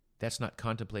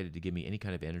contemplated to give me any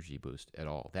kind of energy boost at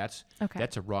all. That's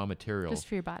a raw material. Just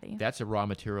for your body. That's a raw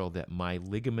material that my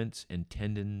ligaments and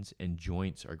tendons and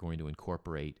joints are going to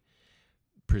incorporate,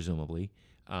 presumably,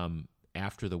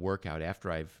 after the workout,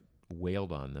 after I've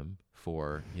wailed on them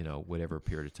for whatever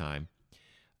period of time.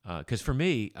 Because for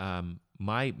me,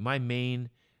 my main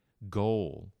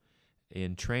goal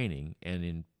in training and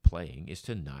in playing is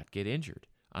to not get injured.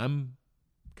 I'm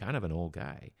kind of an old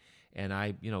guy. And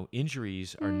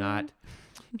injuries are not,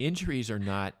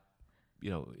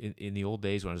 in the old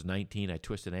days when I was 19, I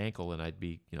twisted an ankle and I'd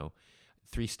be,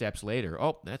 3 steps later,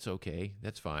 oh, that's okay,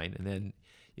 that's fine. And then,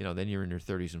 then you're in your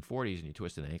 30s and 40s and you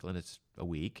twist an ankle and it's a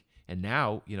week. And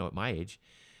now, at my age,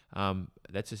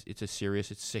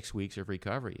 it's 6 weeks of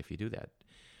recovery if you do that.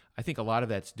 I think a lot of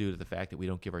that's due to the fact that we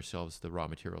don't give ourselves the raw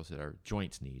materials that our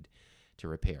joints need to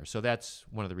repair. So that's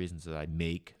one of the reasons that I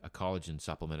make a collagen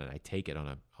supplement and I take it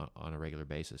on a regular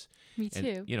basis. Me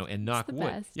too. And knock wood.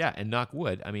 Best. Yeah, and knock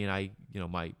wood. I mean,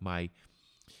 my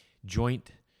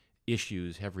joint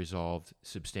issues have resolved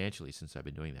substantially since I've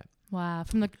been doing that. Wow,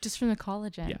 from the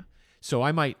collagen. Yeah. So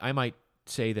I might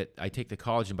say that I take the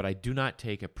collagen, but I do not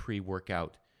take a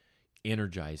pre-workout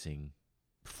energizing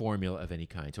formula of any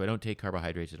kind. So I don't take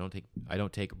carbohydrates. I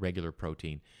don't take regular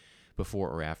protein before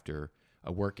or after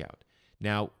a workout.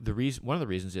 Now, one of the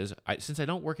reasons is since I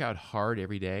don't work out hard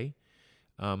every day,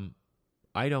 I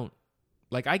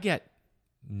get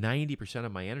 90%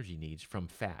 of my energy needs from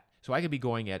fat. So I could be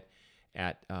going at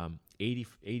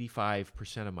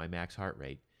 85% of my max heart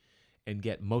rate, and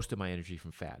get most of my energy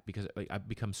from fat, because I've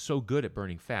become so good at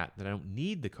burning fat that I don't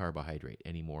need the carbohydrate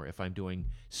anymore if I'm doing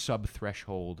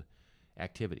sub-threshold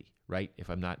activity, right? If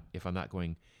I'm not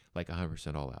going like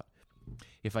 100% all out.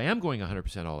 If I am going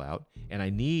 100% all out and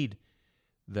I need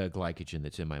the glycogen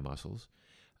that's in my muscles,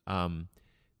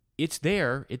 it's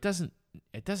there. It doesn't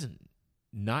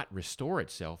not restore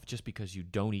itself just because you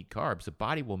don't eat carbs. The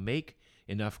body will make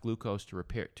enough glucose to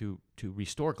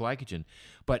restore glycogen,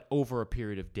 but over a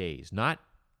period of days, not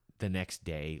the next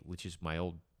day, which is my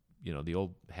old, the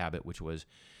old habit, which was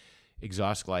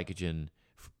exhaust glycogen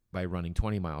by running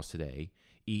 20 miles today,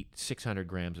 eat 600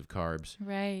 grams of carbs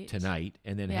tonight,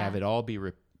 and then have it all be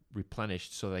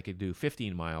replenished so that I could do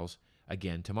 15 miles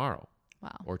again tomorrow.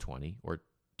 Wow. Or 20 or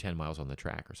 10 miles on the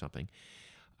track or something.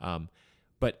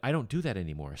 But I don't do that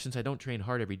anymore. Since I don't train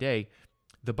hard every day,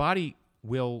 the body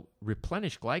will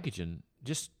replenish glycogen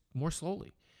just more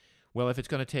slowly. Well, if it's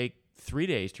going to take 3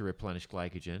 days to replenish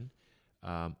glycogen,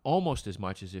 almost as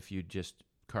much as if you just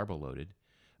carbo-loaded,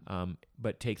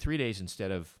 but take 3 days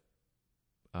instead of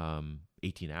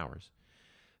 18 hours,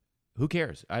 who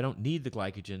cares? I don't need the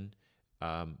glycogen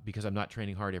because I'm not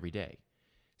training hard every day.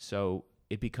 So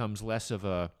it becomes less of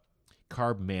a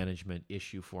carb management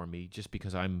issue for me just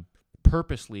because I'm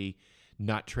purposely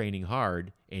not training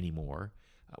hard anymore.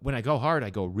 When I go hard, I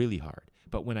go really hard.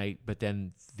 But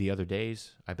then the other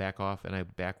days I back off, and I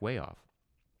back way off.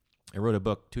 I wrote a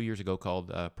book 2 years ago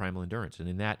called Primal Endurance, and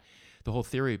in that, the whole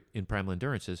theory in Primal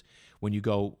Endurance is when you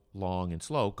go long and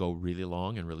slow, go really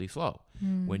long and really slow.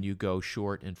 When you go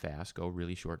short and fast, go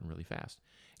really short and really fast.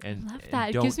 And I love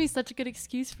that. It gives me such a good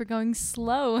excuse for going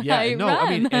slow. Yeah,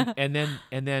 run.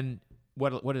 and then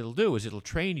what it'll do is it'll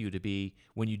train you to be,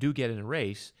 when you do get in a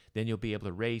race, then you'll be able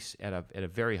to race at a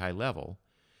very high level.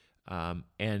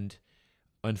 And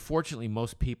unfortunately,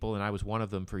 most people, and I was one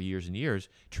of them for years and years,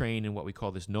 train in what we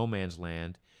call this no man's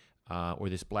land, or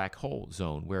this black hole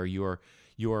zone, where you're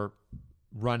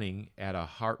running at a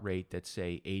heart rate that's,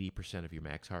 say, 80% of your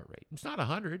max heart rate. It's not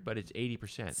 100, but it's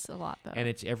 80%. It's a lot, though. And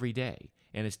it's every day,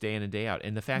 and it's day in and day out.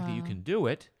 And the fact that you can do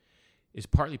it is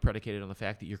partly predicated on the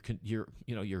fact that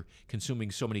you're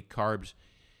consuming so many carbs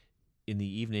in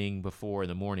the evening before and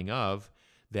the morning of,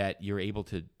 that you're able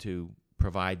to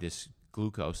provide this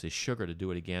glucose, this sugar, to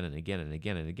do it again and again and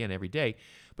again and again every day,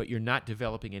 but you're not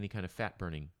developing any kind of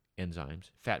fat-burning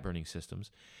enzymes, fat-burning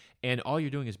systems, and all you're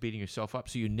doing is beating yourself up,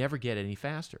 so you never get any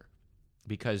faster,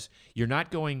 because you're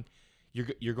going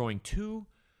too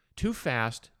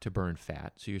fast to burn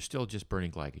fat, so you're still just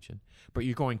burning glycogen, but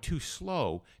you're going too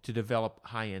slow to develop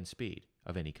high-end speed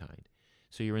of any kind.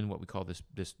 So you're in what we call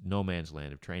this no man's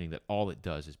land of training that all it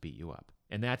does is beat you up.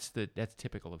 And that's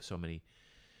typical of so many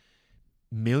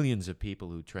millions of people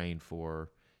who train for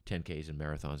 10Ks and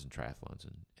marathons and triathlons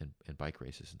and bike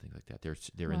races and things like that.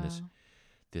 They're in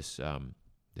this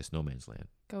no man's land.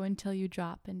 Go until you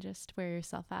drop and just wear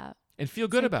yourself out. And feel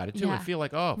good about it, too, and feel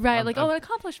like,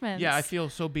 accomplishments. Yeah, I feel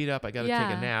so beat up, I got to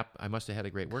take a nap. I must have had a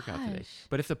great workout today.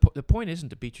 But if the point isn't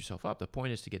to beat yourself up, the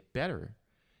point is to get better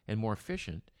and more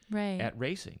efficient at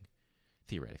racing,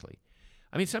 theoretically.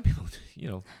 I mean, some people,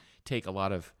 take a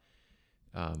lot of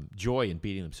joy in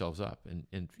beating themselves up,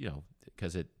 and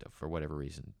because it, for whatever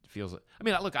reason, feels like, I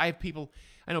mean, look, I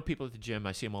know people at the gym,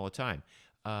 I see them all the time.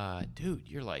 Dude,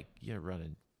 you're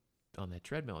running on that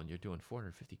treadmill and you're doing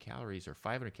 450 calories or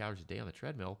 500 calories a day on the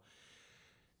treadmill.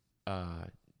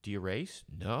 Do you race?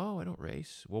 No, I don't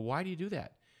race. Well, why do you do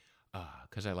that?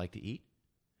 Because I like to eat.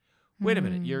 Wait a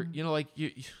minute.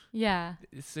 Yeah.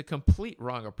 It's a complete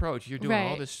wrong approach. You're doing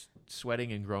all this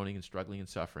sweating and groaning and struggling and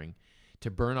suffering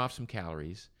to burn off some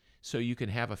calories so you can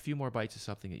have a few more bites of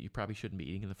something that you probably shouldn't be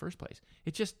eating in the first place.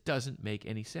 It just doesn't make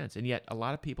any sense. And yet a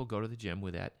lot of people go to the gym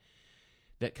with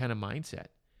that kind of mindset.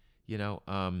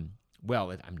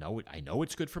 Well, I know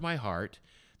it's good for my heart.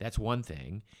 That's one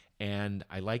thing. And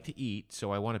I like to eat,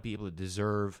 so I want to be able to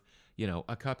deserve,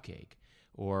 a cupcake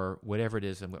or whatever it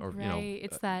is.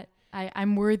 It's that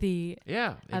I'm worthy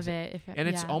of it.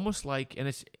 It's almost like, and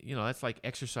it's, that's like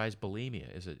exercise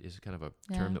bulimia is kind of a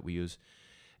term that we use.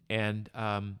 And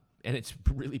it's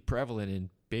really prevalent in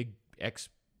big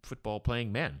ex-football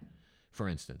playing men, for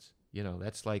instance.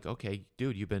 That's like, okay,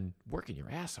 dude, you've been working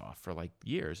your ass off for like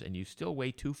years and you still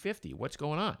weigh 250. What's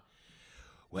going on?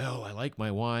 Well, I like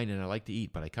my wine and I like to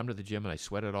eat, but I come to the gym and I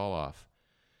sweat it all off.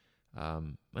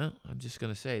 Well, I'm just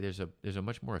going to say there's a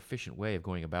much more efficient way of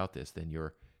going about this than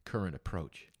your current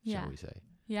approach, shall we say.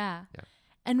 Yeah.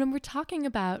 And when we're talking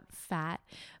about fat,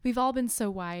 we've all been so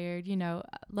wired,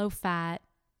 low fat,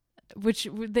 which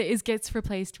gets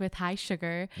replaced with high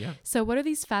sugar. Yeah. So what are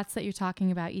these fats that you're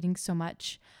talking about eating so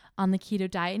much on the keto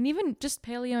diet, and even just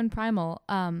paleo and primal?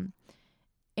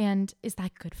 And is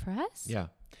that good for us? Yeah.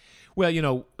 Well,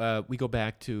 we go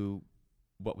back to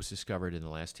what was discovered in the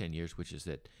last 10 years, which is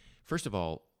that, first of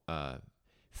all,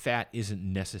 fat isn't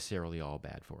necessarily all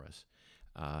bad for us.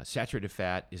 Saturated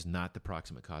fat is not the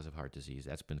proximate cause of heart disease.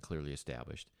 That's been clearly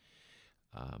established.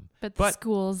 But the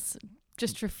schools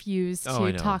just refuse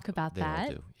to talk about they that.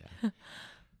 All do, yeah.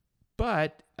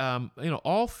 But,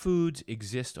 all foods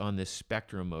exist on this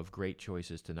spectrum of great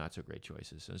choices to not so great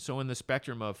choices. And so in the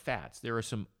spectrum of fats, there are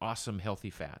some awesome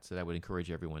healthy fats that I would encourage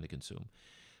everyone to consume.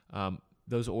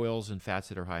 Those oils and fats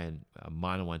that are high in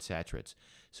monounsaturates.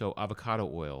 So avocado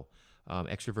oil,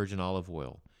 extra virgin olive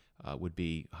oil would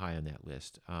be high on that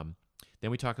list.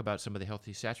 Then we talk about some of the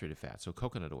healthy saturated fats. So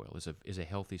coconut oil is a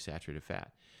healthy saturated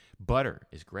fat. Butter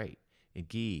is great. And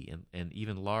ghee and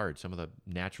even lard, some of the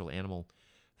natural animal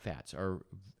fats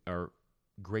are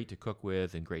great to cook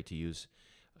with and great to use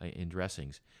in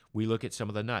dressings. We look at some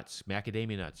of the nuts.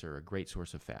 Macadamia nuts are a great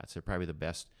source of fats. They're probably the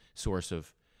best source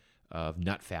of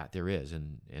nut fat there is,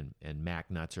 and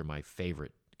mac nuts are my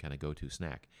favorite kind of go-to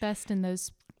snack. Best in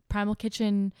those Primal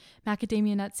Kitchen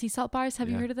macadamia nut sea salt bars. Have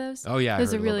you heard of those? Oh yeah,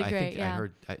 those are really great. I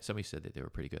heard somebody said that they were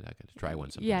pretty good. I got to try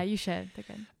one sometime. Yeah, you should. They're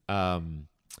good.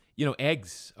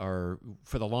 Eggs are,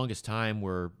 for the longest time,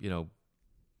 were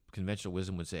conventional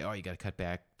wisdom would say, oh, you got to cut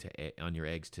back on your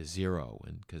eggs to 0,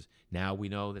 and because now we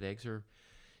know that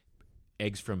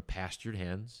eggs from pastured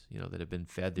hens, that have been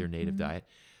fed their native diet,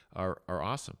 are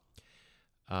awesome.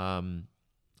 I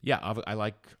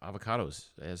like avocados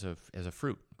as a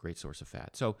fruit, great source of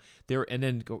fat. So and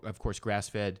then of course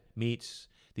grass-fed meats.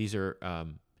 These are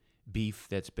beef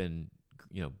that's been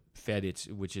fed.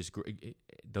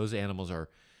 Those animals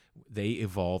they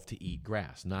evolved to eat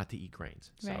grass, not to eat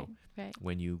grains. So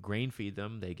when you grain feed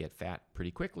them, they get fat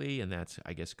pretty quickly, and that's,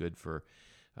 I guess, good for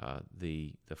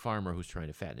the farmer who's trying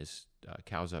to fatten his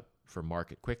cows up for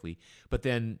market quickly. But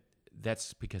then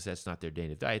that's because that's not their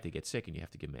native diet. They get sick, and you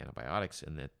have to give them antibiotics,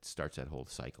 and that starts that whole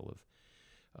cycle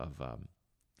of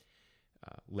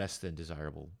less than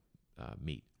desirable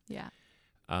meat. Yeah.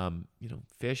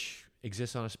 Fish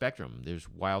exists on a spectrum. There's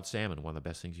wild salmon, one of the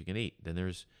best things you can eat. Then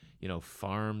there's,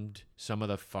 some of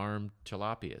the farmed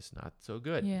tilapias, not so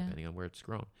good, depending on where it's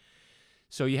grown.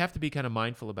 So you have to be kind of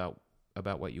mindful about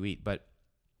what you eat. But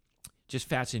just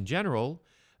fats in general,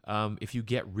 if you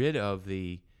get rid of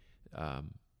the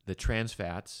trans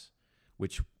fats,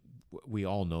 which we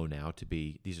all know now to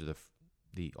be, these are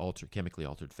the chemically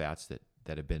altered fats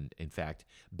that have been, in fact,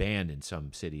 banned in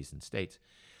some cities and states.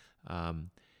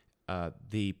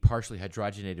 The partially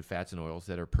hydrogenated fats and oils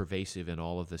that are pervasive in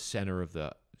all of the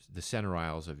center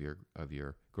aisles of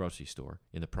your grocery store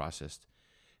in the processed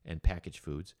and packaged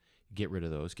foods. Get rid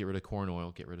of those. Get rid of corn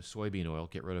oil. Get rid of soybean oil.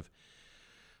 Get rid of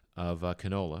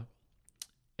canola,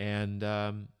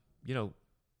 and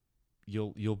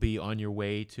you'll be on your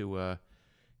way to a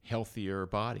healthier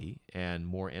body and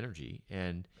more energy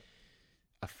and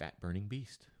a fat-burning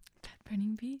beast.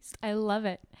 Burning Beast. I love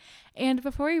it. And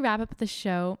before we wrap up the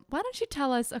show, why don't you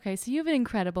tell us, okay, so you have an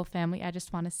incredible family, I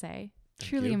just want to say.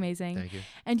 Truly amazing. Thank you.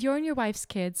 And you and your wife's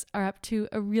kids are up to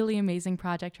a really amazing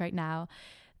project right now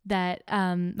that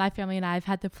my family and I have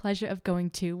had the pleasure of going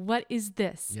to. What is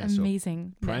this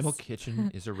amazing? So Primal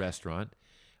Kitchen is a restaurant.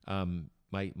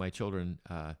 My children,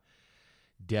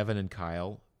 Devin and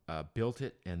Kyle, built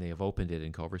it, and they have opened it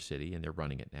in Culver City, and they're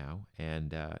running it now.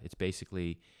 And it's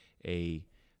basically a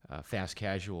fast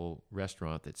casual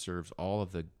restaurant that serves all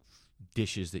of the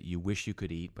dishes that you wish you could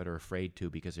eat but are afraid to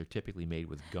because they're typically made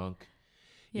with gunk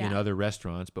in other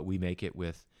restaurants. But we make it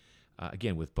with,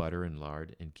 again, with butter and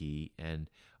lard and ghee and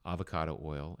avocado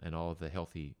oil and all of the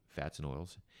healthy fats and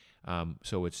oils.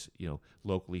 So it's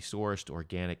locally sourced,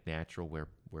 organic, natural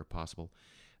where possible.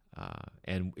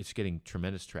 And it's getting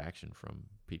tremendous traction from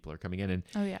people who are coming in.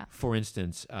 And for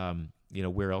instance,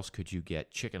 where else could you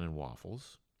get chicken and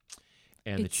waffles?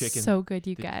 And it's the chicken, so good,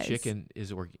 you guys. The chicken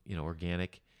is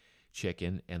organic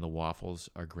chicken, and the waffles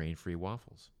are grain-free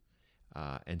waffles.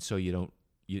 And so you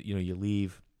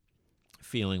leave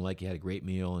feeling like you had a great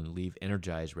meal and leave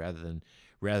energized rather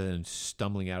than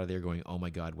stumbling out of there going, oh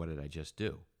my God, what did I just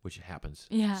do? Which happens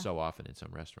so often in some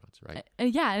restaurants, right?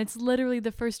 And it's literally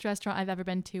the first restaurant I've ever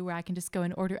been to where I can just go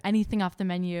and order anything off the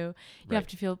menu. You have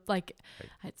to feel like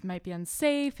it might be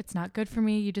unsafe, it's not good for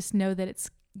me. You just know that it's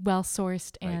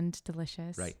well-sourced and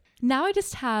delicious. Right. Now I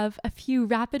just have a few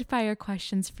rapid-fire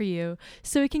questions for you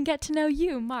so we can get to know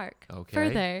you, Mark,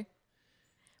 further.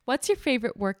 What's your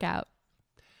favorite workout?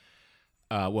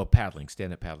 Paddling.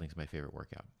 Stand-up paddling is my favorite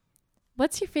workout.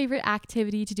 What's your favorite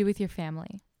activity to do with your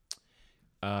family?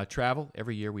 Travel.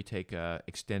 Every year we take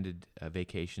extended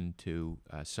vacation to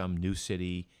some new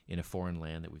city in a foreign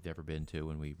land that we've never been to,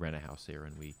 and we rent a house there,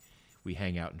 and we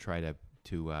hang out and try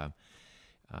to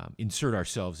insert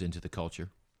ourselves into the culture.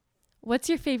 What's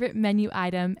your favorite menu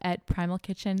item at Primal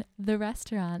Kitchen, the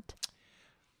restaurant?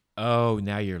 Oh,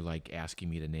 now you're like asking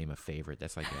me to name a favorite.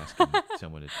 That's like asking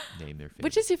someone to name their favorite.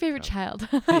 Which is your favorite child?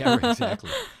 Yeah, right,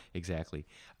 exactly.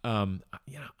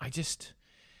 I just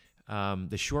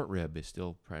the short rib is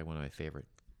still probably one of my favorite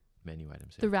menu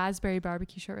items. The raspberry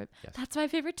barbecue short rib. Yes. That's my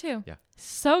favorite too. Yeah.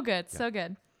 So good, so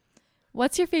good.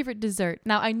 What's your favorite dessert?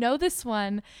 Now, I know this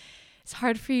one is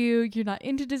hard for you. You're not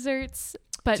into desserts,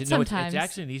 but sometimes. It's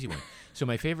actually an easy one. So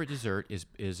my favorite dessert is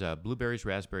blueberries,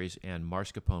 raspberries, and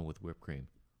mascarpone with whipped cream.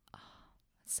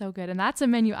 So good. And that's a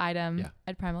menu item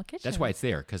at Primal Kitchen. That's why it's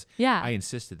there, because I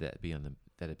insisted that it be on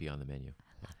the menu.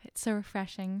 I love it. It's so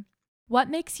refreshing. What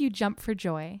makes you jump for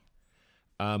joy?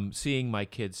 Seeing my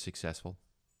kids successful.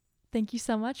 Thank you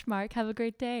so much, Mark. Have a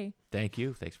great day. Thank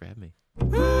you. Thanks for having me.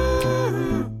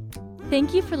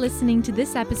 Thank you for listening to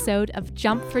this episode of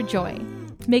Jump for Joy.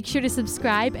 Make sure to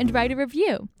subscribe and write a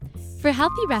review. For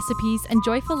healthy recipes and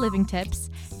joyful living tips,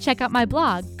 check out my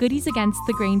blog,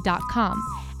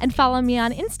 goodiesagainstthegrain.com, and follow me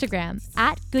on Instagram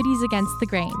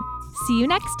 @goodiesagainstthegrain. See you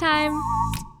next time.